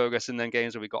don't make progress in them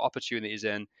games where we've got opportunities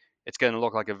in, it's going to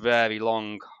look like a very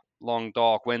long,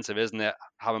 dark winter, isn't it?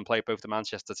 Having played both the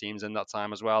Manchester teams in that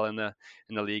time as well in the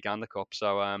league and the cup.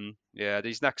 So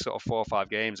these next sort of 4 or 5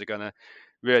 games are going to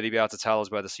really be able to tell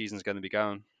us where the season's going to be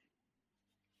going.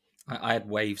 I had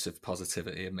waves of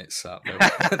positivity amidst that.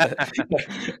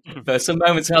 For some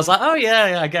moments, I was like, "Oh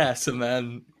yeah, I guess," and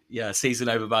then season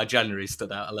over by January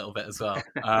stood out a little bit as well.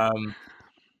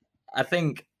 I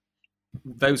think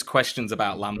those questions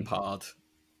about Lampard,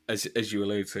 as you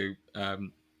allude to,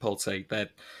 Paul T,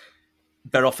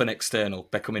 they're often external.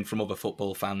 They're coming from other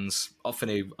football fans, often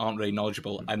who aren't really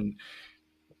knowledgeable, and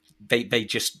they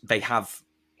have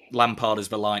Lampard as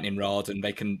the lightning rod, and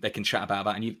they can chat about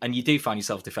that, and you do find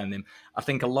yourself defending him. I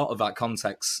think a lot of that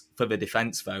context for the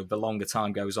defence, though, the longer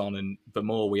time goes on, and the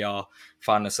more we are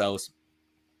finding ourselves,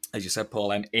 as you said,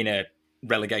 Paul, in a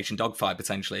relegation dogfight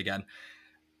potentially again,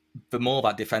 the more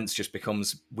that defence just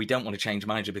becomes, we don't want to change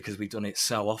manager because we've done it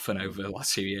so often over the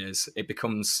last few years. It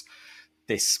becomes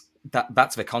this,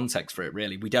 that's the context for it,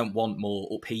 really. We don't want more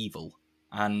upheaval.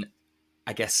 And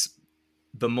I guess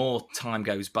the more time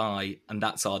goes by, and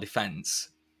that's our defence,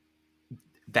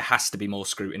 there has to be more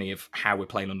scrutiny of how we're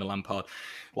playing under Lampard.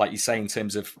 Like you say, in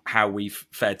terms of how we've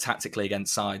fared tactically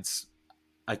against sides,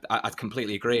 I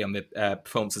completely agree on the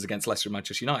performances against Leicester and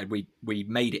Manchester United. We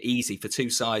made it easy for 2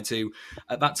 sides who,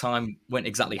 at that time, weren't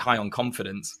exactly high on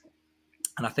confidence.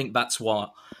 And I think that's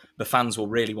what the fans will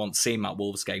really want to see in that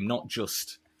Wolves game, not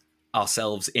just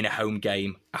ourselves in a home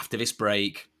game. After this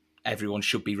break, everyone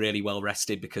should be really well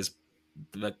rested because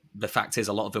the fact is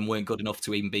a lot of them weren't good enough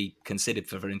to even be considered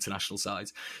for their international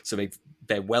sides. So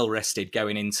they're well rested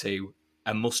going into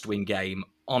a must-win game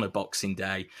on a Boxing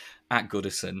Day at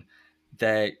Goodison.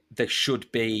 There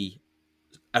should be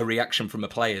a reaction from the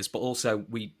players, but also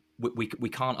we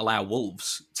can't allow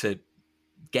Wolves to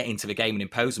get into the game and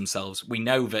impose themselves. We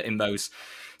know that in those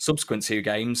subsequent 2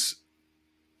 games,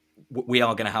 we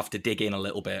are going to have to dig in a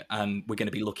little bit, and we're going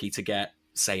to be lucky to get,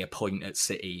 say, a point at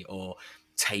City or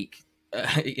take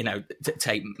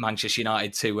take Manchester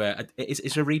United to.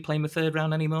 Is there a replay in the 3rd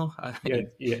round anymore?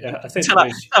 Yeah. I think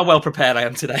how well prepared I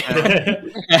am today.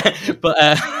 But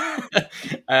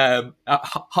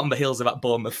on the heels of that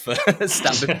Bournemouth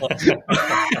standard.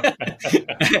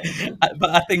 But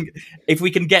I think if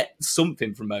we can get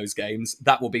something from those games,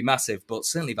 that will be massive. But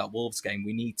certainly that Wolves game,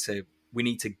 we need to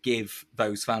give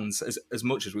those fans, as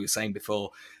much as we were saying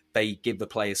before, they give the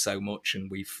players so much,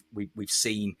 and we've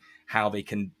seen how they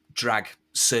can drag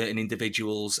certain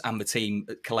individuals and the team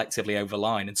collectively over the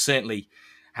line. And certainly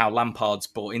how Lampard's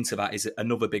bought into that is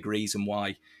another big reason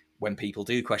why when people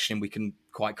do question him, we can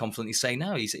quite confidently say,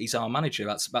 no, he's our manager.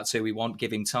 That's who we want.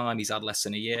 Give him time. He's had less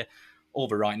than a year. All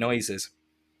the right noises.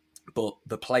 But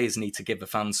the players need to give the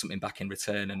fans something back in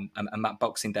return. And that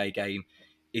Boxing Day game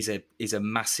is a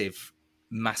massive,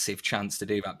 massive chance to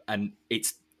do that. And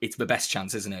it's the best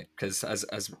chance, isn't it? Because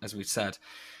as we've said,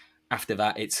 after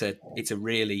that, it's a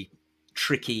really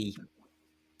tricky,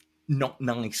 not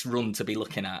nice run to be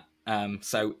looking at.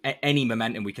 So any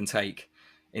momentum we can take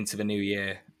into the new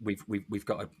year, we've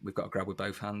got to grab with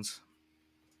both hands.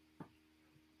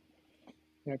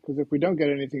 Yeah, because if we don't get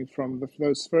anything from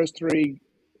those first three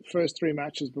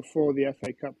matches before the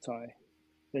FA Cup tie,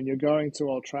 then you're going to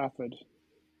Old Trafford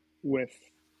with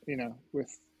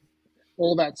with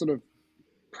all that sort of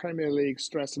Premier League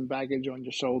stress and baggage on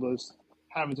your shoulders,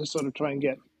 having to sort of try and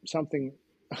get something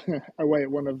away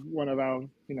at one of our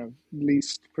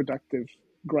least productive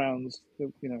grounds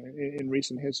in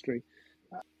recent history.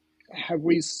 Have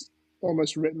we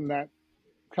almost written that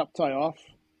cup tie off,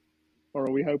 or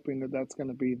are we hoping that that's going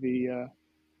to be the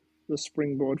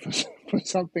springboard for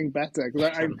something better?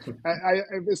 Because I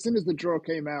as soon as the draw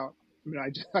came out, I mean,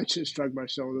 I just shrugged my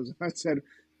shoulders and I said,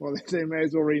 well, they may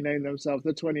as well rename themselves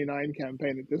the 29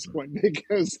 campaign at this point,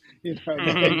 because there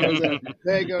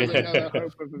goes another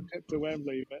hope of a trip to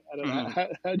Wembley. But I don't know.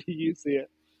 How do you see it?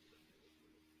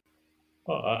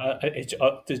 Well,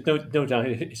 there's no doubt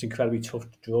it's incredibly tough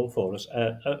to draw for us.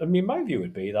 I mean, my view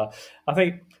would be that I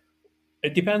think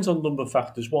it depends on a number of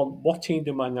factors. One, what team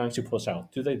do Man United put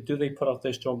out? Do they put out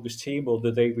their strongest team, or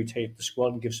do they rotate the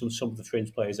squad and give some of the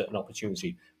fringe players an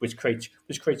opportunity, which creates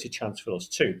a chance for us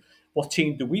too? What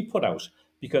team do we put out?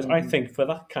 Because I think for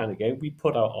that kind of game, we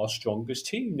put out our strongest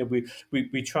team.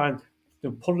 We try and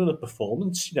put in a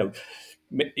performance.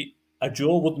 A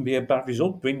draw wouldn't be a bad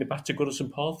result. Bring it back to Goodison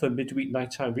Park for midweek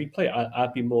nighttime replay.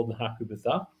 I'd be more than happy with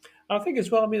that. I think as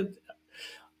well, I mean,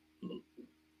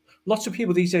 lots of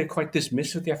people these days are quite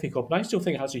dismissive of the FA Cup, and I still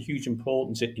think it has a huge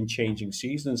importance in changing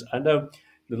seasons. I know,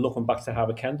 looking back to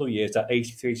Howard Kendall years, that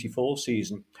 83-84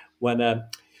 season, when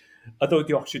although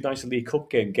the Oxford United League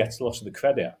Cup game gets a lot of the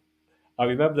credit, I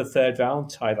remember the third round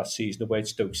tie that season away at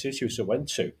Stoke City, which I went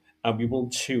to, and we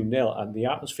won 2-0, and the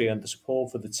atmosphere and the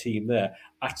support for the team there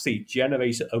actually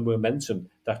generated a momentum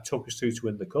that took us through to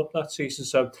win the cup that season.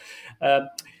 So,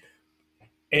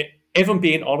 if I'm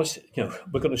being honest,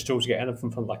 we're going to struggle to get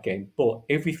anything from that game. But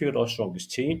if we field our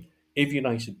strongest team, if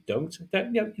United don't,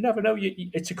 then you never know.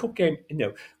 It's a cup game.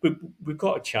 We've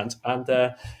got a chance. And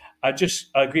I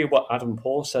agree with what Adam and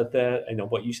Paul said there.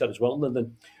 What you said as well,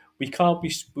 Lyndon. We can't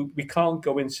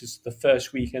go into the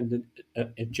first weekend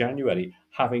in January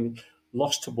having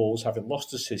lost to Wolves, having lost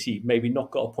to City, maybe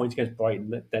not got a point against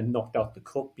Brighton, then knocked out the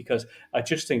cup, because I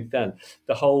just think then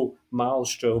the whole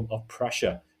maelstrom of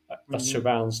pressure that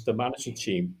surrounds the management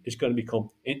team is going to become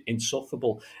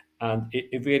insufferable. And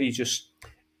it really just,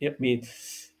 I mean,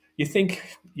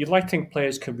 you'd like to think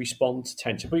players can respond to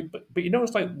tension, but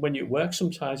it's like when you work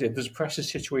sometimes, there's a pressure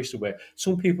situation where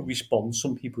some people respond,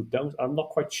 some people don't. I'm not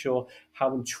quite sure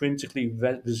how intrinsically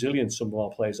resilient some of our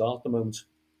players are at the moment.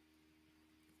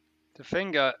 The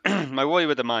thing, my worry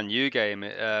with the Man U game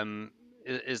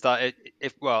is that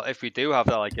if we do have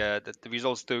that, the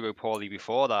results do go poorly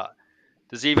before that,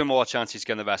 there's even more chance he's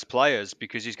going to rest players,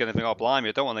 because he's going to think, oh, blimey,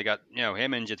 I don't want to get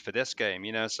him injured for this game,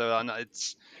 So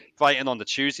it's fighting on the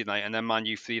Tuesday night and then Man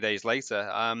U 3 days later.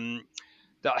 I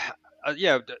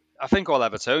think all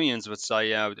Evertonians would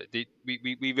say,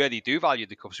 we really do value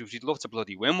the cups, because we'd love to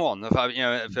bloody win one, for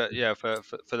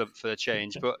the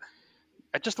change. But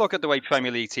I just look at the way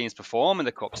Premier League teams perform in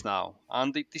the cups now,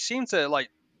 and they seem to,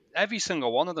 every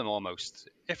single one of them almost,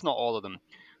 if not all of them,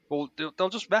 well, they'll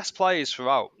just rest players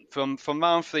throughout, from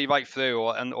round 3 right through,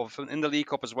 or in the League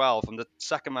Cup as well, from the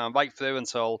second round right through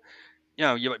until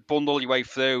you bundle your way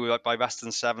through by resting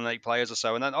 7-8 players or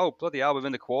so, and then bloody hell, we're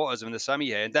in the quarters, we're in the semi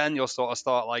here, and then you'll sort of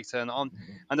start turning it on.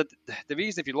 And the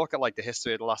reason, if you look at the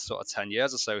history of the last sort of 10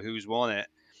 years or so, who's won it,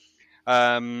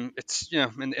 it's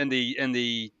in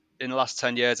the last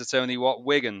 10 years, it's only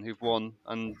Wigan who've won,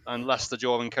 and Leicester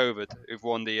during COVID who've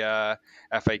won the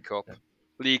FA Cup.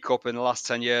 League Cup in the last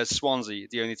 10 years, Swansea,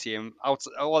 the only team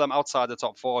all of them outside the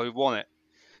top 4 who've won it.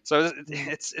 So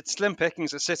it's slim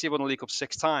pickings. City have won the League Cup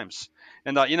 6 times,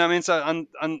 and that, what I mean. So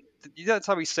and that's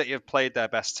how City have played their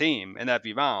best team in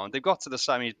every round. They've got to the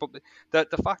semis, but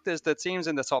the fact is, the teams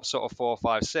in the top sort of 4,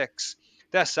 5, 6,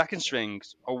 their second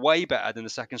strings are way better than the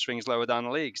second strings lower down the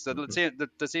leagues.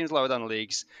 The teams lower down the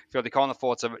leagues feel they can't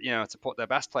afford to to put their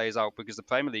best players out, because the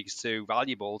Premier League's too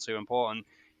valuable, too important.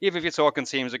 Even if you're talking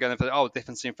teams are going to,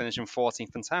 different team finishing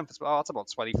 14th and 10th, that's about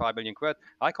 25 million quid.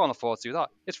 I can't afford to do that.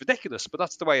 It's ridiculous, but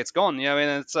that's the way it's gone.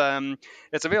 It's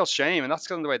a real shame, and that's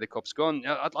kind of the way the cup's gone.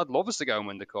 I'd love us to go and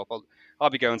win the cup.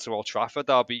 I'll be going to Old Trafford.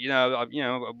 I'll be,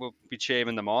 we'll be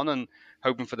cheering them on and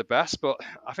hoping for the best. But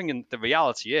I think the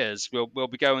reality is we'll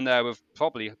be going there with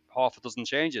probably half a dozen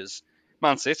changes.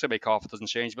 Man City will make half a dozen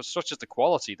changes, but such as the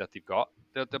quality that they've got,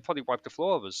 they'll probably wipe the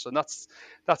floor of us, and that's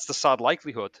the sad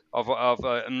likelihood of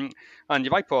and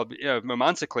you're right, Paul.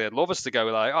 Romantically, I'd love us to go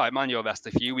all right, man, you'll rest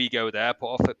a few. We go there,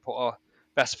 put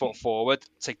best foot forward,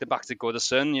 take them back to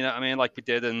Goodison, you know what I mean? Like we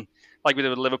did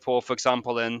with Liverpool, for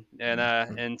example, in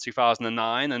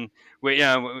 2009, and we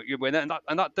win it,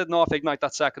 and that did North ignite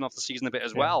that second half of the season a bit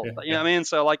as well. You know what I mean?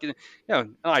 So like, an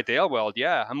ideal world,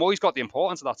 yeah, and Moyes got the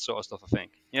importance of that sort of stuff, I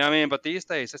think. You know what I mean? But these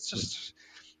days, it's just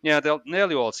they're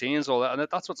nearly all teams, all that, and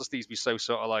that's what just needs to be so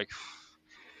sort of like,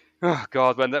 oh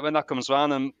God, when that comes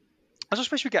around, and I just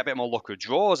wish we get a bit more luck with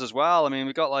draws as well. I mean,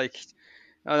 we got like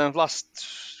what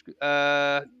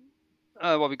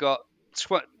we got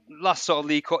last sort of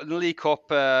League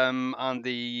Cup and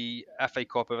the FA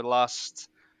Cup over the last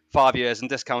 5 years, and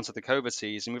discounted the COVID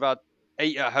season. We've had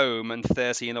 8 at home and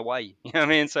 13 away. You know what I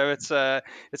mean? So it's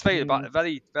very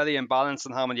very very imbalanced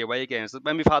in how many away games.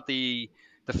 When we've had the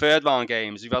third round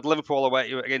games, we've had Liverpool away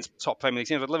against top Premier League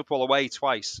teams. We've had Liverpool away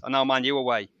twice, and now Man U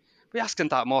away. We're asking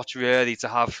that much really to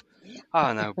have, I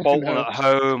don't know, Bolton at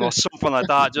home or something like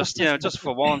that. Just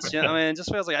for once. You know what I mean? It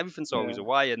just feels like everything's always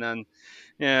away, and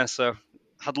then so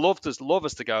I'd love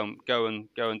us to go and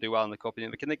do well in the cup.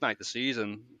 We can ignite the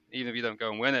season, even if you don't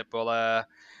go and win it. But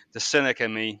the cynic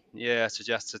in me,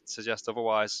 suggests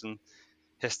otherwise, and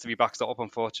history backs that up,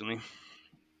 unfortunately.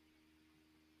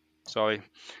 Sorry.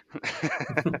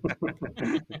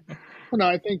 Well, no,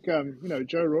 I think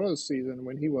Joe Roy's season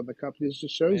when he won the cup, it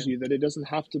just shows you that it doesn't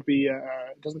have to be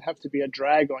a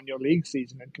drag on your league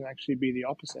season. It can actually be the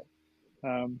opposite.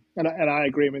 And I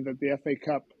agree with that. The FA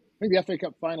Cup, I think the FA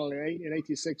Cup final in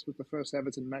 '86 was the first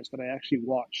Everton match that I actually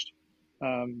watched.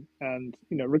 And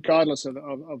regardless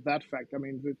of that fact, I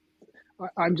mean,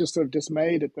 I'm just sort of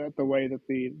dismayed at the way that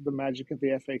the magic of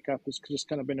the FA Cup has just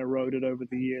kind of been eroded over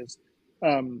the years.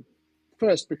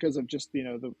 First, because of just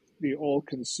the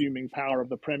all-consuming power of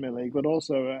the Premier League, but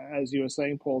also, as you were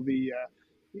saying, Paul,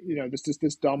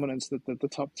 this dominance that the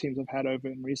top teams have had over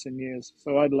in recent years.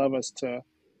 So I'd love us to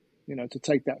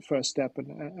take that first step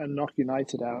and knock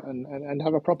United out and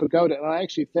have a proper go at it. And I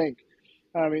actually think,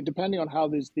 I mean, depending on how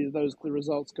the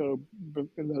results go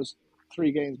in those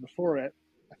 3 games before it,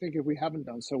 I think if we haven't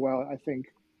done so well, I think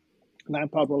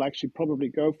Lampard will actually probably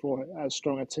go for as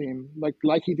strong a team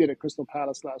like he did at Crystal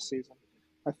Palace last season.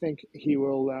 I think he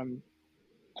will.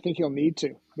 I think he'll need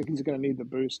to, because he's going to need the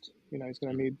boost. He's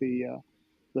going to need the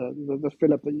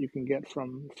fill-up that you can get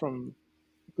from.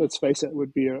 Let's face it,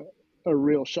 would be a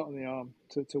real shot in the arm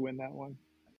to win that one.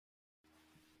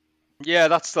 Yeah,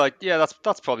 that's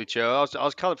probably true. I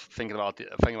was kind of thinking about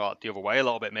the other way a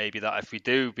little bit, maybe, that if we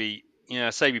do beat,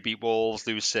 say we beat Wolves,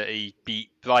 lose City, beat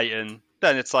Brighton,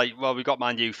 then it's like, well, we got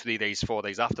Man U 3 days, 4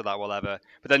 days after that, whatever.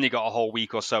 But then you got a whole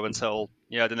week or so until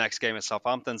the next game at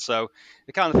Southampton. So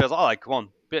it kind of feels like, all right, come on,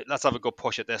 let's have a good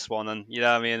push at this one, and you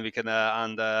know what I mean. We can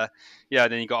then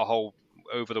you got a whole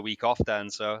over the week off then.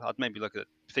 So I'd maybe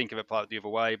think of it the other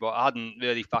way, but I hadn't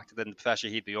really factored in the pressure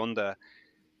he'd be under.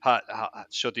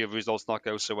 Should the results not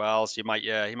go so well, so he might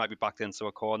be backed into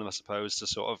a corner, I suppose, to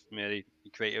sort of maybe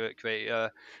create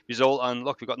a result. And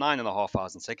look, we've got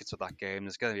 9,500 tickets for that game.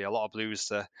 There's going to be a lot of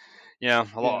Blues a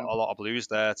lot of Blues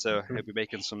there to be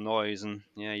making some noise, and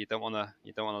you don't want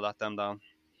to let them down.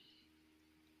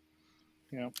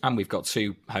 Yeah, and we've got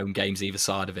 2 home games either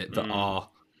side of it that are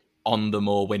on the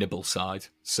more winnable side.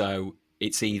 So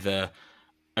it's either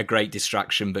a great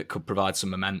distraction but could provide some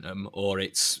momentum, or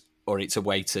it's a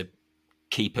way to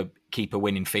keep a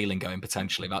winning feeling going,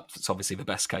 potentially. That's obviously the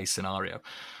best case scenario.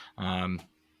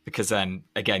 Because then,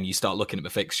 again, you start looking at the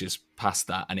fixtures past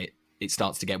that, and it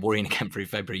starts to get worrying again through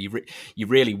February. You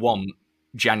really want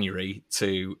January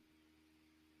to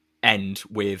end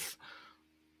with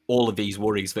all of these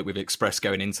worries that we've expressed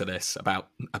going into this about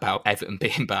Everton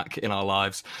being back in our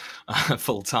lives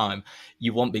full time.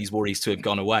 You want these worries to have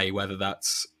gone away, whether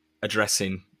that's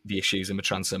addressing the issues in the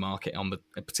transfer market,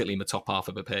 particularly in the top half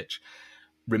of the pitch,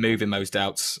 removing those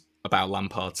doubts about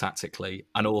Lampard tactically,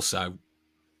 and also,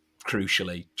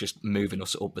 crucially, just moving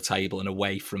us up the table and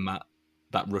away from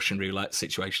that Russian roulette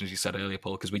situation, as you said earlier,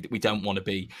 Paul, because we don't want to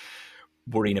be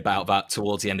worrying about that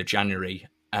towards the end of January.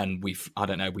 And we've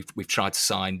tried to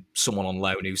sign someone on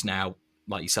loan who's now,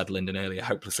 like you said, Lyndon, earlier,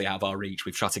 hopelessly out of our reach.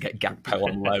 We've tried to get Gakpo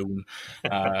on loan.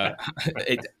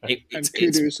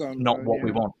 It's not what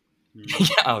we want.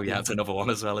 It's another one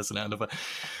as well, isn't it?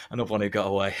 Another one who got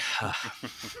away.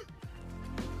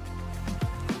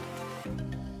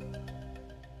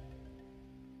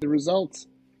 The result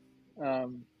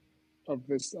of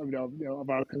this, of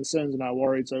our concerns and our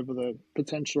worries over the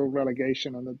potential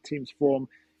relegation and the team's form,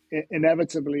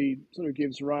 inevitably sort of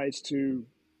gives rise to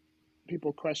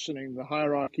people questioning the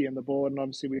hierarchy and the board. And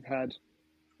obviously, we've had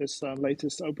this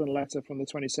latest open letter from the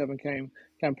 27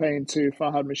 campaign to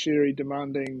Farhad Moshiri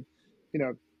demanding,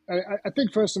 I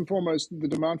think first and foremost, the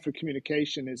demand for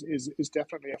communication is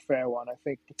definitely a fair one. I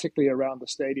think particularly around the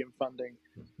stadium funding,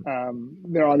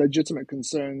 there are legitimate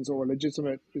concerns or there's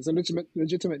a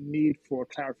legitimate need for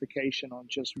clarification on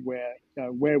just where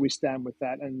we stand with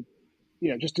that, and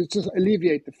just to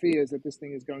alleviate the fears that this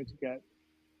thing is going to get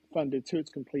funded to its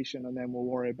completion, and then we'll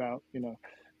worry about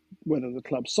whether the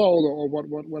club's sold or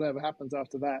whatever happens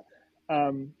after that.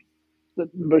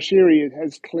 That Moshiri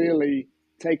has clearly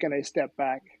taken a step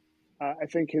back. I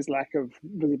think his lack of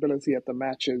visibility at the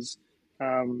matches,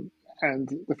 and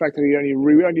the fact that we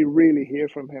only really hear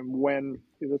from him when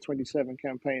the 27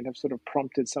 campaign have sort of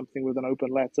prompted something with an open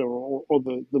letter or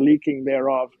the leaking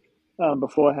thereof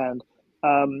beforehand.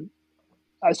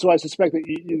 So I suspect that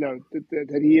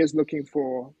that he is looking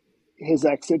for his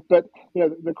exit. But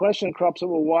the question crops up: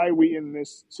 well, why are we in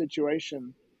this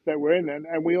situation that we're in?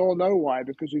 And we all know why,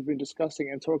 because we've been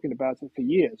discussing and talking about it for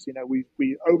years.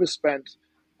 We overspent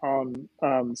on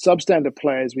substandard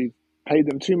players. We've paid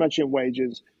them too much in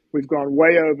wages. We've gone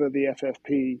way over the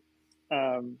FFP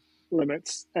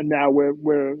limits, and now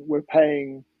we're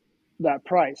paying that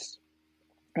price.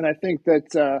 And I think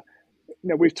that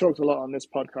we've talked a lot on this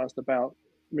podcast about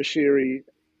Moshiri.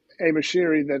 A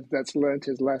Moshiri that's learned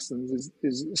his lessons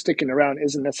is sticking around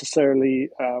isn't necessarily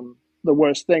the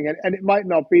worst thing. And it might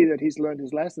not be that he's learned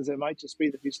his lessons. It might just be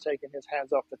that he's taken his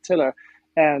hands off the tiller,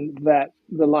 and that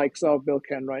the likes of Bill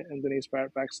Kenwright and Denise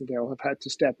Barrett-Baxendale have had to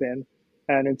step in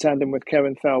and, in tandem with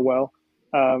Kevin Thelwell,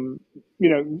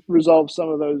 resolve some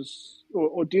of those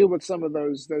or deal with some of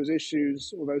those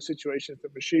issues or those situations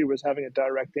that Moshiri was having a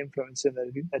direct influence in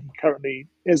that he currently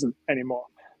isn't anymore.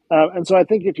 And so I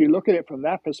think if you look at it from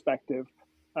that perspective,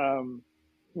 how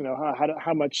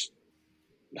much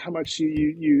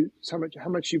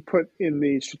you put in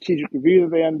the strategic review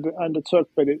that they undertook,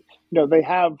 but they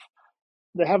have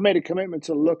made a commitment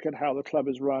to look at how the club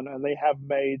is run, and they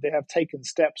have taken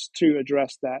steps to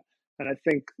address that. And I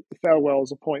think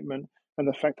Thelwell's appointment and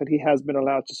the fact that he has been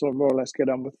allowed to sort of more or less get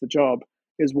on with the job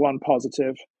is one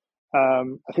positive. I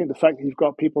think the fact that you've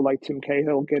got people like Tim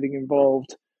Cahill getting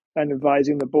involved and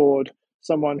advising the board,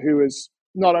 someone who is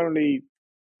not only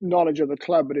knowledge of the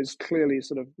club, but is clearly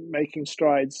sort of making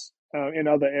strides in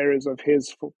other areas of his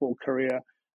football career,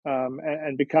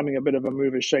 and becoming a bit of a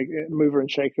mover and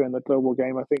shaker in the global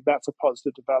game. I think that's a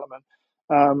positive development.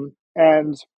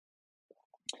 And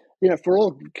for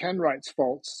all Kenwright's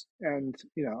faults, and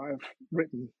I've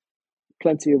written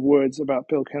plenty of words about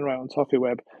Bill Kenwright on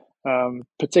ToffeeWeb,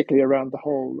 particularly around the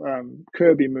whole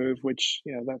Kirby move, which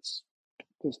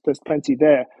there's plenty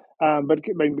there. But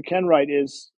Kenwright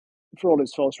is, for all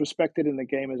his faults, respected in the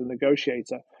game as a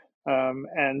negotiator.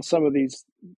 And some of these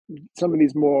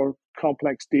more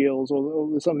complex deals,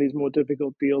 or some of these more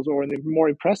difficult deals, or in the more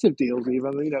impressive deals,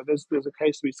 even there's a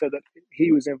case to be said that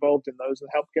he was involved in those and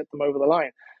helped get them over the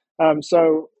line.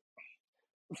 So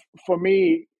for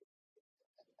me,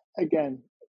 again,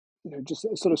 just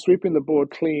sort of sweeping the board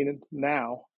clean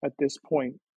now at this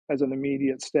point as an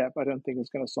immediate step, I don't think it's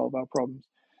going to solve our problems.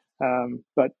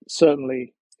 But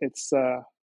certainly, it's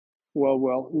well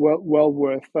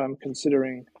worth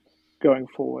considering going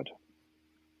forward.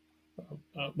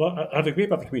 Well, I'd agree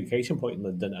about the communication point in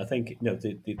Lyndon. I think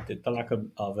the lack of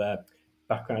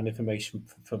background information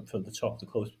from the top of the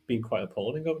club has been quite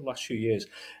appalling over the last few years,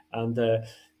 and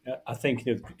I think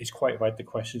it's quite right. The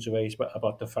questions are raised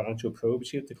about the financial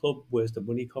probity of the club. Where's the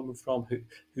money coming from?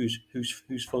 Who's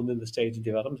funding the stadium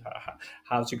development?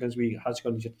 How's it going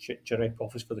to generate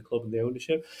profits for the club and the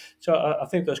ownership? So I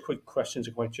think those quick questions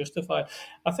are quite justified.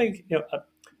 I think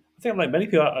like many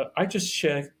people, I just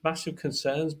share massive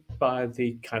concerns by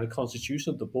the kind of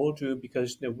constitution of the boardroom,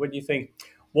 because when you think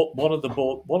one of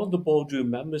the boardroom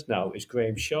members now is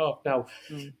Graham Sharp. Now,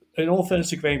 in all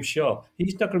fairness to Graham Sharp,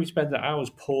 he's not going to be spending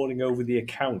hours poring over the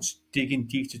accounts, digging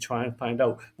deep to try and find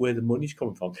out where the money's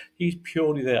coming from. He's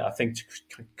purely there, I think,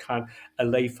 to kind of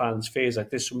allay fans' fears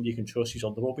like this. Someone you can trust, he's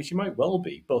on the board, which he might well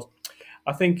be. But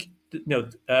I think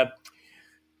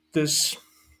there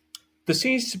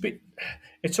seems to be.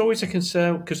 It's always a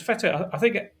concern because, effectively, I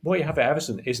think what you have at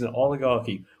Everton is an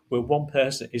oligarchy where one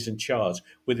person is in charge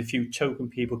with a few token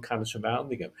people kind of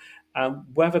surrounding him, and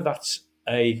whether that's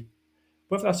a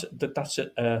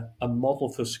model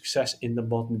for success in the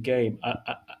modern game,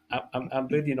 I'm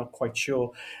really not quite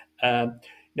sure.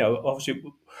 Obviously,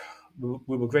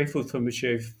 we were grateful for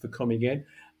Moshiri for coming in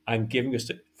and giving us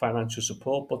the financial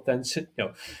support, but then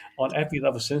on every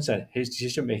level since then, his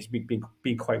decision making has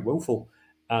been quite woeful.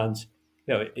 And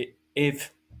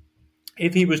if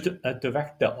he was a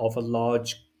director of a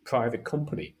large private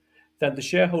company, then the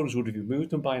shareholders would have removed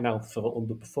them by now for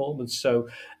underperformance. So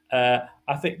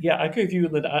I think, yeah, I agree with you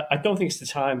that I don't think it's the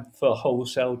time for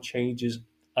wholesale changes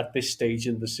at this stage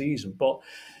in the season. But,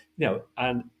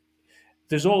 and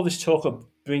there's all this talk of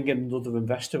bringing another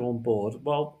investor on board.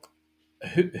 Well,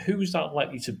 who's that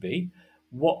likely to be?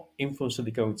 What influence are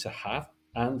they going to have?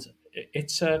 And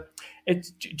it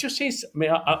just seems. I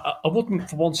mean, I wouldn't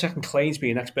for 1 second claim to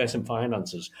be an expert in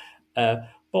finances,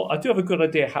 but I do have a good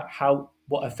idea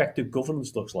what effective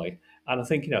governance looks like. And I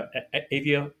think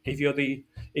if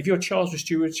you're charged with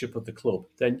stewardship of the club,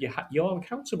 then you're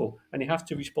accountable and you have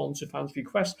to respond to fans'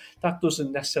 requests. That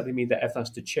doesn't necessarily mean that everything has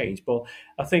to change, but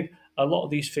I think a lot of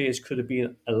these fears could have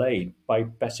been allayed by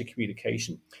better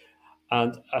communication.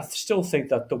 And I still think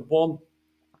that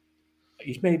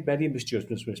he's made many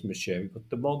misjudgments with Moshiri, but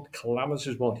the one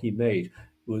calamitous one he made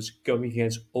was going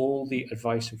against all the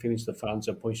advice and feelings of the fans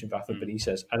and pointing Rafa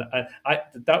Benitez. And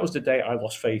that was the day I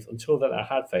lost faith. Until then, I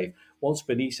had faith. Once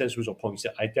Benitez was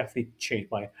appointed, I definitely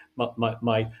changed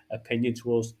my opinion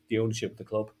towards the ownership of the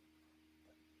club.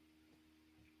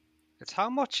 It's how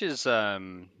much is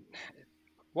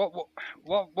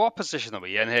what position are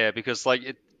we in here? Because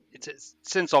it's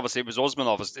since obviously it was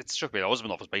Usmanov, it struck me that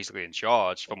Usmanov was basically in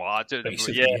charge from what I did.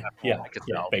 Yeah,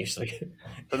 basically.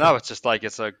 So now it's just like,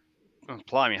 it's a,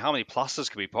 blimey, how many plasters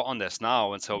can we put on this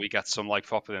now until we get some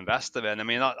proper investor in? I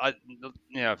mean, I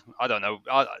don't know.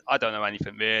 I don't know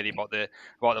anything really about the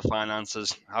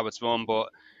finances, how it's run, but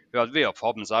we've had real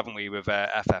problems, haven't we, with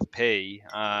FFP,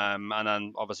 and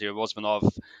then obviously with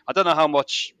Usmanov. I don't know how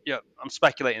much. I'm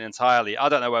speculating entirely. I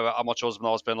don't know how much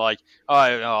Usmanov's been like,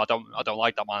 I don't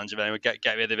like that manager anyway.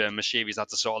 Get rid of him. Moshiri's had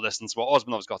to sort of listen to what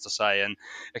Usmanov's got to say, and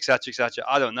etc. etc.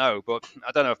 I don't know, but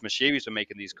I don't know if Moshiri's been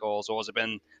making these calls, or has it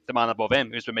been the man above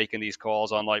him who's been making these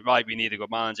calls on right, we need a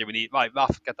good manager. We need get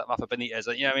that Rafa Benitez.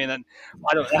 You know what I mean? And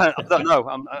I don't know.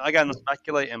 I'm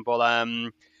speculating, but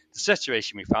the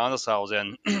situation we found ourselves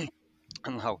in,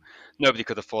 and how nobody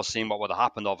could have foreseen what would have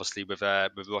happened, obviously, with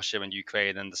Russia and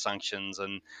Ukraine and the sanctions,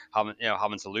 and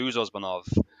having to lose Usmanov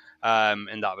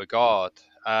in that regard.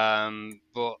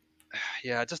 But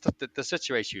yeah, just the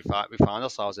situation we found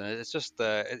ourselves in, it's just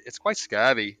it's quite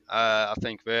scary, I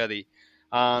think, really.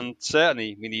 And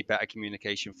certainly we need better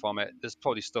communication from it. There's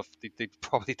probably stuff they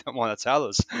probably don't want to tell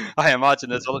us. I imagine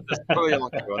there's probably a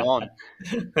lot going on.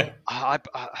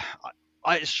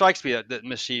 It strikes me that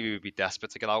Moshiri would be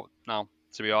desperate to get out now.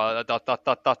 To be honest,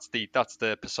 that's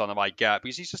the persona I get,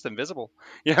 because he's just invisible.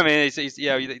 You know what I mean? He's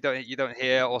you don't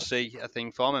hear or see a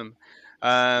thing from him.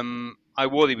 I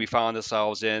worry we found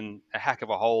ourselves in a heck of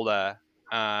a hole there.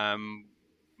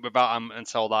 Without him,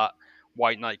 until that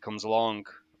white knight comes along,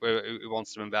 who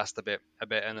wants to invest a bit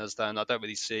in us, then I don't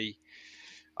really see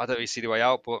the way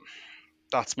out. But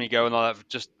that's me going on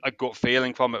just a gut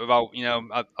feeling from it, without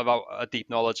about a deep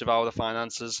knowledge of how the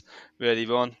finances really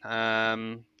run.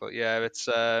 But yeah, it's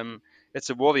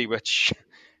a worry which,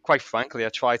 quite frankly, I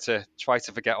try to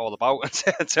forget all about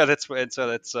until it's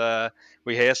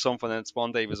we hear something and it's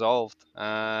one day resolved.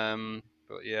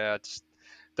 But yeah, I just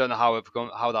don't know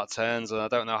how that turns, and I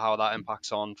don't know how that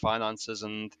impacts on finances.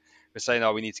 And we're saying,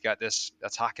 we need to get this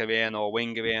attacker in, or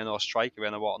winger in, or striker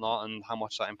in, or whatnot, and how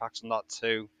much that impacts on that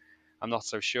too, I'm not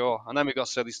so sure. And then we've got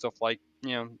silly stuff like,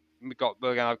 we're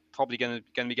probably going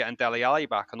to be getting Dele Alli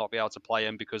back and not be able to play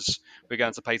him because we're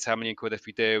going to pay 10 million quid if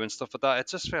we do, and stuff like that. It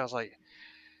just feels like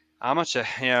amateur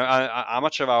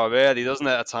hour, really, doesn't it?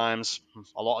 At times,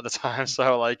 a lot of the time.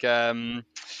 So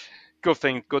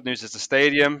good news is the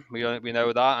stadium. We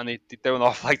know that, and they don't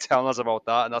often telling us about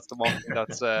that, and that's the one thing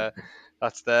that's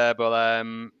there. But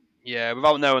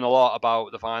without knowing a lot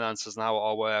about the finances and how it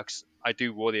all works, I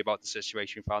do worry about the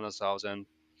situation we found ourselves in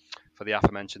for the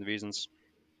aforementioned reasons.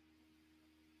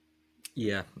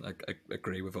 Yeah, I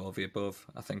agree with all of the above.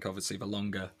 I think obviously the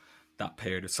longer that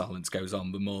period of silence goes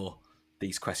on, the more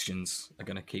these questions are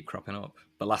going to keep cropping up.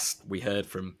 The last we heard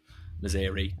from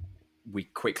Moshiri, we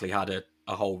quickly had a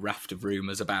whole raft of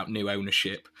rumours about new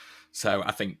ownership. So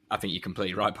I think you're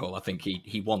completely right, Paul. I think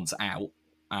he wants out,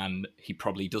 and he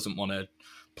probably doesn't want to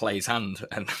play his hand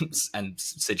and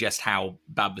suggest how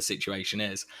bad the situation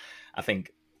is. I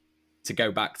think, to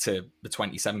go back to the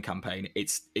 27 campaign,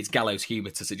 it's gallows humour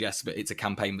to suggest that it's a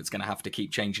campaign that's going to have to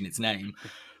keep changing its name.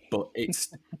 But it's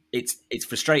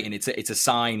frustrating. It's a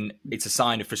sign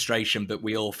of frustration that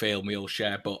we all feel and we all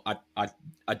share. But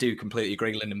I do completely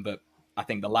agree, Lyndon. But I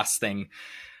think the last thing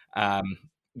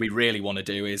we really want to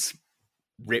do is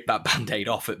rip that band-aid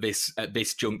off at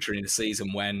this juncture in the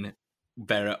season, when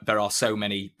there are so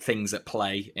many things at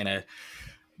play in a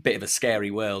bit of a scary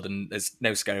world, and there's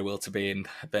no scary world to be in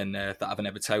than that of an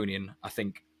Evertonian. I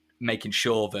think making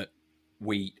sure that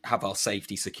we have our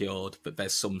safety secured, that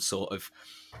there's some sort of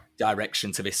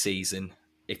direction to this season.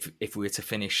 If we were to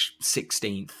finish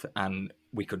 16th and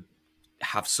we could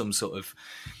have some sort of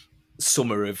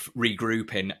summer of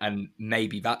regrouping, and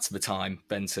maybe that's the time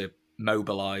then to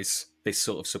mobilise this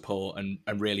sort of support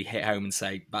and really hit home and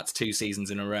say, that's 2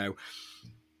 seasons in a row.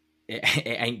 It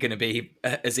ain't going to be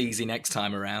as easy next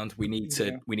time around. We need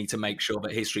to make sure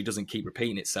that history doesn't keep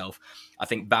repeating itself. I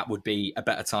think that would be a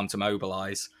better time to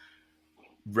mobilise,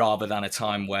 rather than a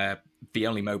time where the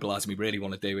only mobilising we really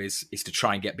want to do is to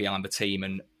try and get behind the team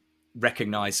and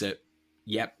recognise that,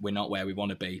 yep, we're not where we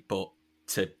want to be, but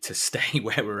to stay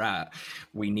where we're at,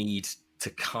 we need to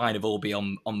kind of all be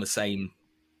on the same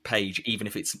page, even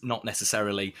if it's not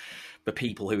necessarily the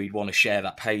people who we'd want to share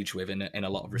that page with in a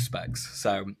lot of respects.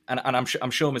 So, and I'm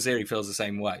sure Moshiri feels the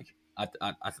same way. I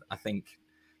think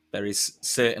there is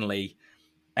certainly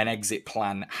an exit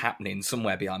plan happening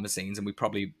somewhere behind the scenes, and we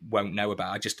probably won't know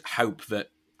about it. I just hope that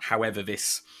however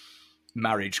this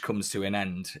marriage comes to an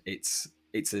end, it's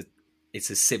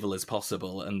as civil as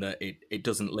possible, and that it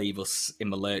doesn't leave us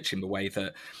in the lurch in the way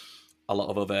that a lot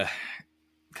of other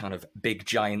kind of big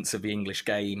giants of the English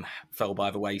game fell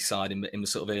by the wayside in the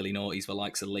sort of early noughties, the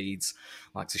likes of Leeds,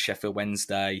 likes of Sheffield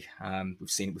Wednesday. We've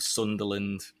seen it with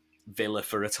Sunderland, Villa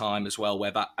for a time as well,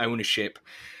 where that ownership,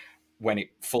 when it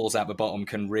falls out the bottom,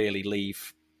 can really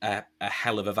leave a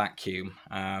hell of a vacuum.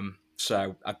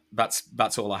 So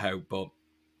that's all I hope, but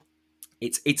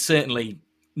it's certainly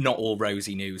not all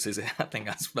rosy news, is it? I think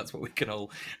that's what we can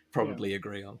all probably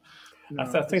agree on. No,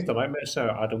 I think the nightmare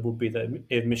scenario, Adam, would be that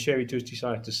if Moshiri does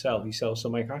decide to sell, he sells to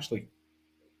Mike Ashley.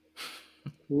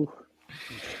 Wow.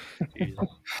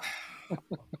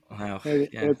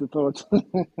 There's the thought.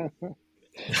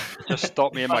 Just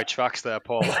stop me in my tracks there,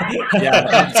 Paul.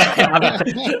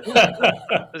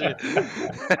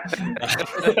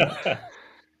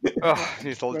 Oh,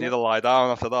 need to lie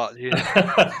down after that.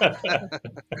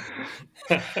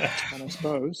 And I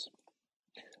suppose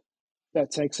that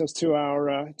takes us to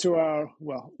our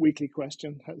weekly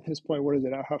question. At this point, what is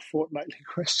it? Our fortnightly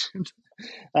question.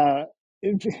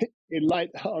 In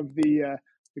light of the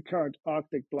current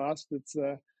Arctic blast that's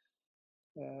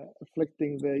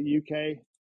afflicting the UK,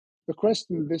 the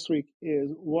question this week is: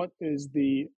 what is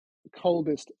the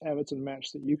coldest Everton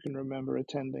match that you can remember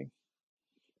attending?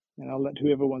 And I'll let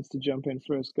whoever wants to jump in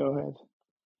first go ahead.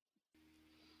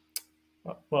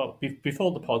 Well,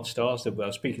 before the pod started, I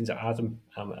was speaking to Adam,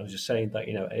 I was just saying that,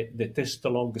 that this is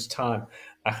the longest time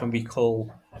I can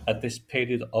recall at this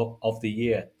period of the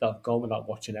year that I've gone without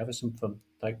watching Everton, from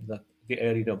like the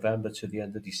early November to the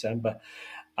end of December.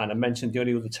 And I mentioned the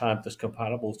only other time that's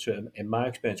comparable to, in my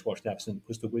experience watching Everton,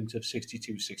 was the winter of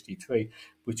 62-63,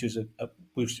 which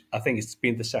I think it's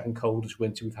been the second coldest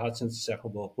winter we've had since the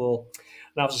Second World War.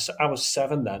 And I was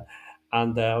 7 then,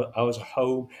 and I was at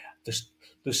home.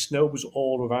 The snow was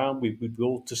all around. We'd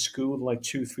go to school like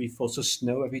 2-3 foot of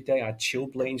snow every day. I had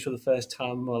chilblains for the first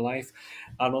time in my life.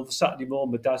 And on the Saturday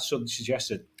morning, my dad suddenly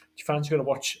suggested, do you fancy going to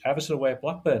watch Everton away at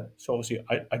Blackburn? So obviously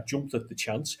I jumped at the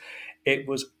chance. It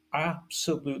was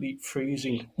absolutely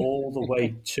freezing all the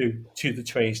way to the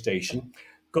train station.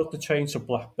 Got the train to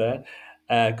Blackburn,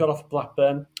 got off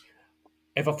Blackburn.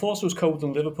 If I thought it was cold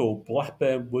than Liverpool,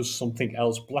 Blackburn was something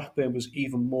else. Blackburn was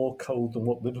even more cold than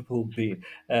what Liverpool had been.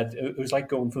 It was like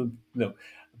going from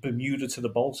Bermuda to the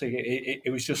Baltic.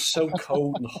 It was just so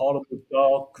cold and horrible,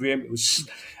 dark, grim. It was,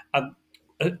 and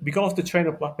we got off the train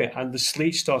at Blackburn, and the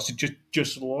sleet started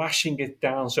just lashing it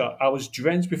down. So I was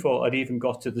drenched before I'd even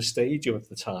got to the stadium at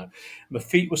the time. My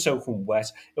feet were soaking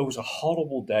wet. It was a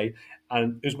horrible day,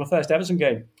 and it was my first Everton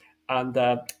game. And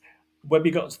when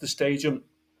we got to the stadium,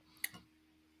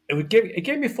 it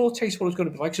gave me a foretaste of what it was going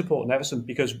to be like supporting Everton,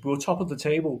 because we were top of the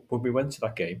table when we went to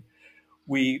that game.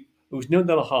 It was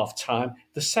 0-0 at half time.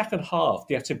 The second half,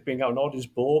 they had to bring out an audience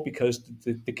ball because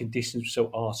the conditions were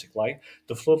so Arctic-like.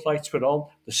 The floodlights were on.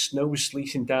 The snow was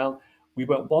sleeting down. We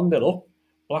went 1-0 up.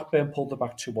 Blackburn pulled it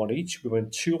back 2-1 each. We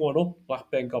went 2-1 up.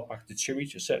 Blackburn got back to 2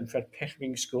 each. A certain Fred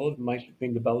Pickering scored. Might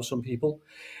ring the bell to some people.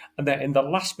 And then in the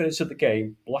last minutes of the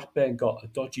game, Blackburn got a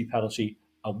dodgy penalty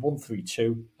and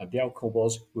 1-3-2, and the outcome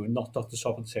was we were knocked off the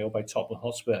top of the table by Tottenham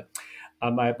Hotspur.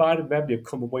 And my abiding memory of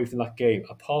coming away from that game,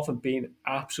 apart from being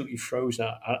absolutely frozen,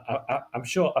 I'm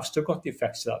sure I've still got the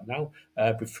effects of that now,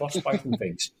 with frostbite and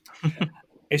things.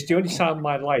 It's the only time in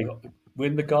my life, we're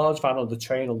in the guard's van on the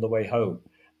train on the way home,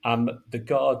 and the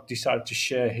guard decided to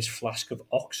share his flask of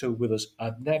OXO with us.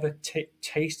 I've never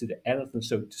tasted anything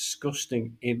so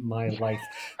disgusting in my life.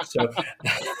 So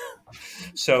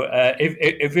So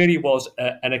it really was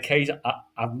an occasion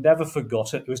I've never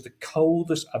forgotten. It was the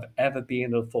coldest I've ever been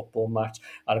in a football match,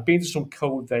 and I've been to some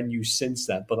cold venues since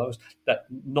then, but that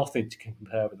nothing to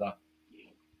compare with that.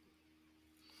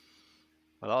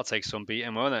 Well, that'll take some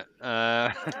beating, won't it?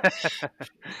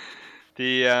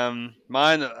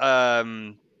 Mine.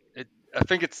 I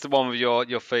think it's the one with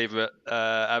your favourite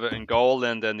Everton goal,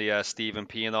 Lyndon, the Stephen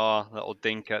Pienaar little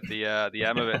dink at the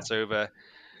Emirates over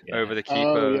the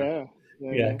keeper.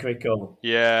 Yeah, great goal.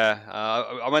 Yeah,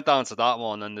 I went down to that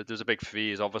one, and there was a big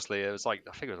freeze. Obviously, it was like,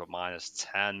 I think it was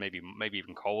 -10, maybe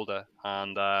even colder.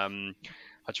 And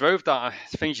I drove down.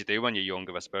 Things you do when you're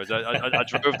younger, I suppose. I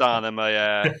drove down in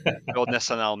my old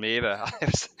Nissan Almera.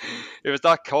 It was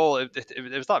that cold.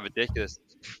 It was that ridiculous.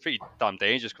 Pretty damn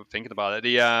dangerous thinking about it.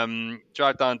 The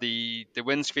drive down, the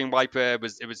windscreen wiper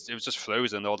was just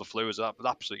frozen. All the fluid was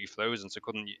absolutely frozen, so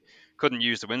couldn't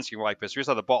use the windscreen wiper. So we just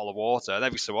had a bottle of water, and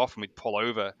every so often we'd pull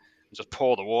over and just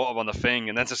pour the water on the thing,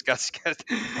 and then just get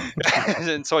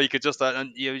until you could just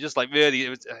and you just like really, it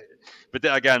was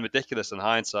again ridiculous in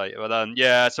hindsight. But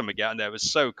yeah, something getting there. It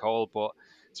was so cold, but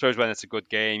I suppose when it's a good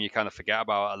game, you kind of forget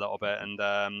about it a little bit. And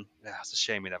yeah, it's a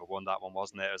shame we never won that one,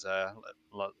 wasn't it? It was a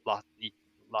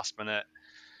last minute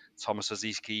Thomas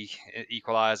Aziski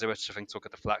equaliser, which I think took a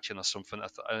deflection or something.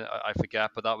 I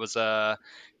forget, but that was a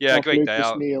great day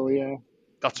out. Neal,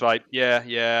 That's right.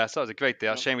 Yeah. So it was a great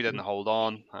day. Shame we didn't hold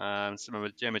on. Remember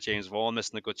James Vaughan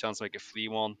missing a good chance to make it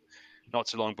 3-1 not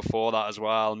too long before that as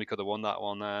well, and we could have won that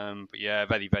one. But yeah,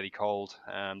 very, very cold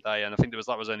day. And I think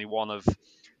that was only one of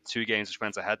 2 games which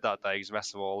went ahead that day, because the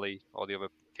rest of all the other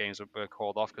games were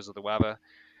called off because of the weather.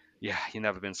 Yeah, you've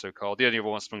never been so cold. The only other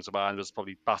one sprung to mind was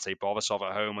probably Bate Borisov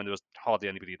at home, and there was hardly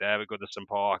anybody there at Goodison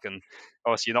Park. And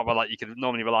obviously, you're not you could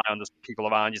normally rely on the people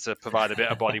around you to provide a bit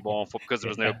of body warmth, but because there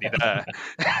was nobody there,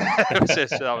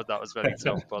 that was very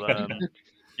tough. But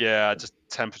yeah, just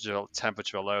temperature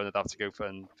alone, I'd have to go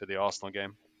for the Arsenal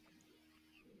game.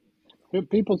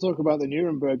 People talk about the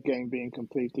Nuremberg game being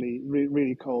completely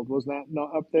really cold. Was that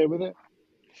not up there with it?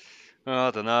 Oh,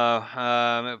 I don't know.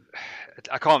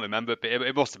 I can't remember, but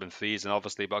it must have been freezing,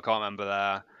 obviously, but I can't remember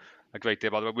a great deal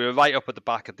about it. We were right up at the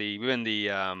back of we were in the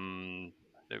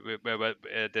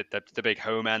big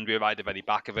home end. We were right at the very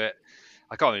back of it.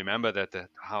 I can't remember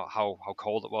how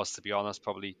cold it was, to be honest.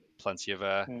 Probably plenty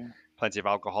of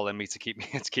alcohol in me to keep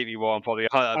me warm. Probably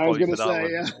for that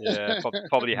one. Yeah,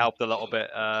 probably helped a little bit.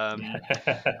 I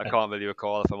can't really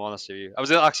recall, if I'm honest with you. I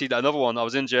was actually another one. I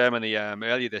was in Germany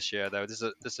earlier this year, though. This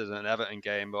isn't an Everton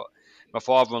game, but my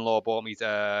father-in-law bought me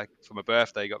for my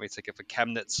birthday. Got me a ticket for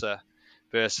Chemnitz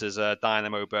versus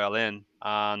Dynamo Berlin,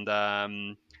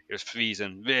 and it was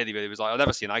freezing. Really, it was like I've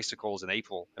never seen icicles in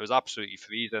April. It was absolutely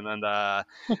freezing, and the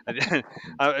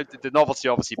novelty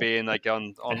obviously being like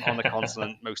on the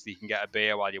continent, mostly you can get a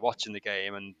beer while you're watching the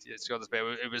game, and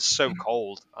it was so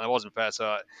cold, and it wasn't fair.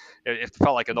 So it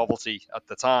felt like a novelty at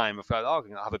the time. I felt, I'm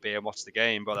gonna have a beer and watch the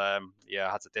game, but yeah,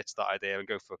 I had to ditch that idea and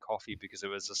go for a coffee because it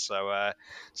was just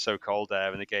so cold there,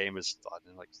 and the game was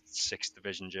like 6th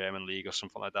Division German League or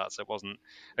something like that. So it wasn't.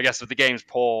 I guess if the game's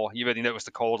poor, you really notice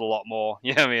the cold a lot more.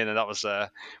 You know what I mean? And that was one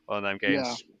of them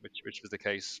games, which was the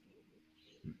case.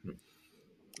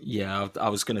 Yeah, I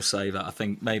was going to say that. I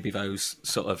think maybe those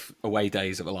sort of away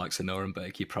days at the likes of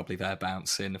Nuremberg, you're probably there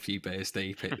bouncing a few beers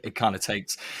deep. It kind of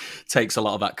takes a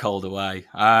lot of that cold away.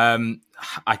 I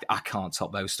can't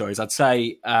top those stories. I'd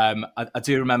say I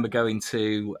do remember going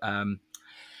to I think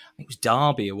it was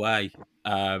Derby away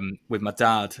with my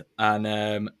dad,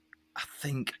 and I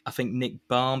think Nick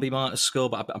Barmby might have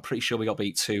scored, but I'm pretty sure we got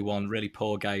beat 2-1. Really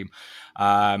poor game,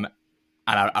 and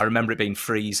I remember it being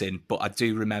freezing. But I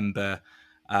do remember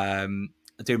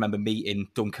meeting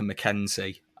Duncan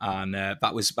McKenzie, and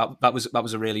that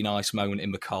was a really nice moment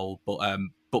in the cold. But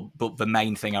the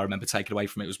main thing I remember taking away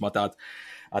from it was my dad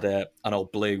had an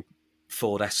old blue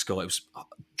Ford Escort. It was a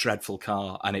dreadful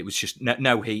car, and it was just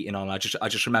no heating on. I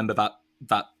just remember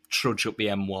that trudge up the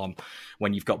M1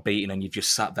 when you've got beaten and you've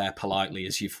just sat there politely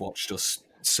as you've watched us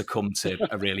succumb to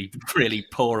a really, really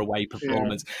poor away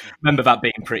performance. Yeah. Remember that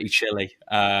being pretty chilly.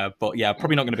 But yeah,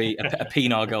 probably not going to be a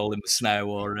Pienaar goal in the snow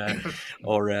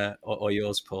or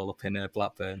yours, Paul, up in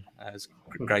Blackburn. It's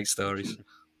great stories.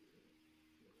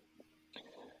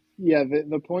 Yeah,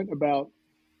 the point about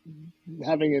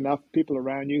having enough people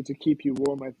around you to keep you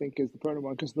warm, I think, is the important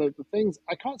one. Because the things,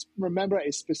 I can't remember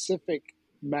a specific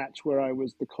match where I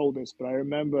was the coldest, but I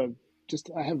remember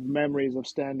I have memories of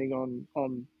standing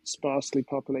on sparsely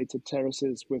populated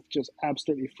terraces with just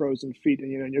absolutely frozen feet,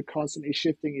 and you're constantly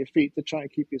shifting your feet to try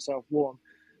and keep yourself warm.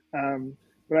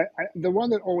 But the one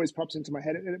that always pops into my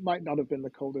head, and it might not have been the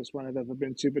coldest one I've ever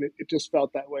been to, but it just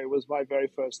felt that way, was my very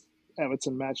first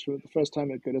Everton match. The first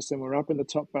time at Goodison, we're up in the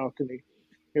top balcony.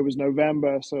 It was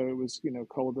November, so it was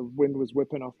cold. The wind was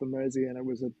whipping off the Mersey, and it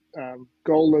was a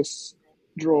goalless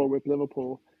draw with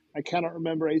Liverpool. I cannot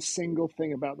remember a single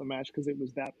thing about the match because it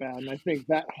was that bad. And I think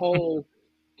that whole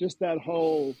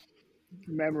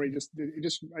memory, I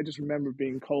just remember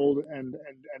being cold and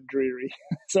dreary.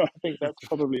 So I think that's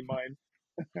probably mine.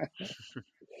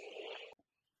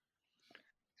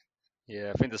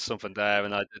 Yeah, I think there's something there,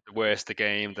 and the worse the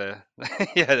game, the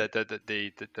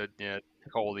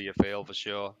colder you feel for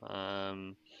sure.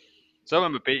 So I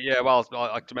remember,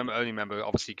 I only remember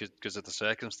obviously because of the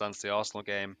circumstance, the Arsenal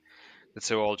game, the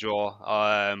 2-2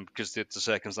 draw, because the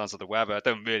circumstance of the weather. I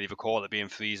don't really recall it being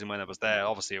freezing when I was there.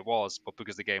 Obviously it was, but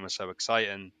because the game was so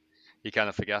exciting, you kind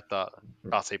of forget that.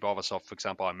 Bate Borisov, for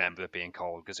example, I remember it being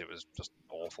cold because it was just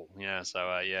awful. Yeah,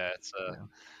 so it's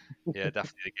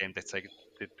definitely the game dictates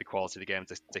the quality of the game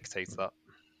dictates that.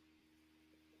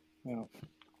 Yeah.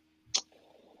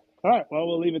 All right, well,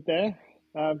 we'll leave it there.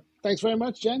 Thanks very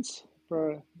much, gents,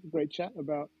 for a great chat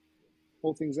about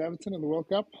all things Everton and the World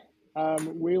Cup.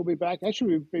 We'll be back.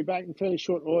 Actually, we'll be back in fairly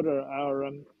short order. Our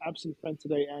absent friend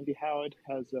today, Andy Howard,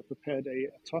 has prepared a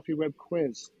ToffeeWeb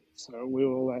quiz. So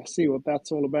we'll see what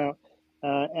that's all about.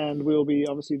 And we'll be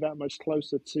obviously that much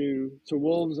closer to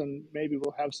Wolves, and maybe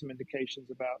we'll have some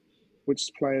indications about which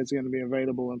players are going to be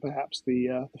available and perhaps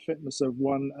the fitness of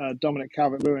one Dominic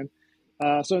Calvert-Lewin.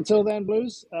 So until then,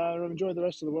 Blues, enjoy the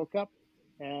rest of the World Cup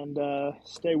and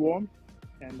stay warm.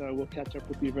 And we'll catch up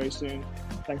with you very soon.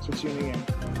 Thanks for tuning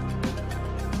in.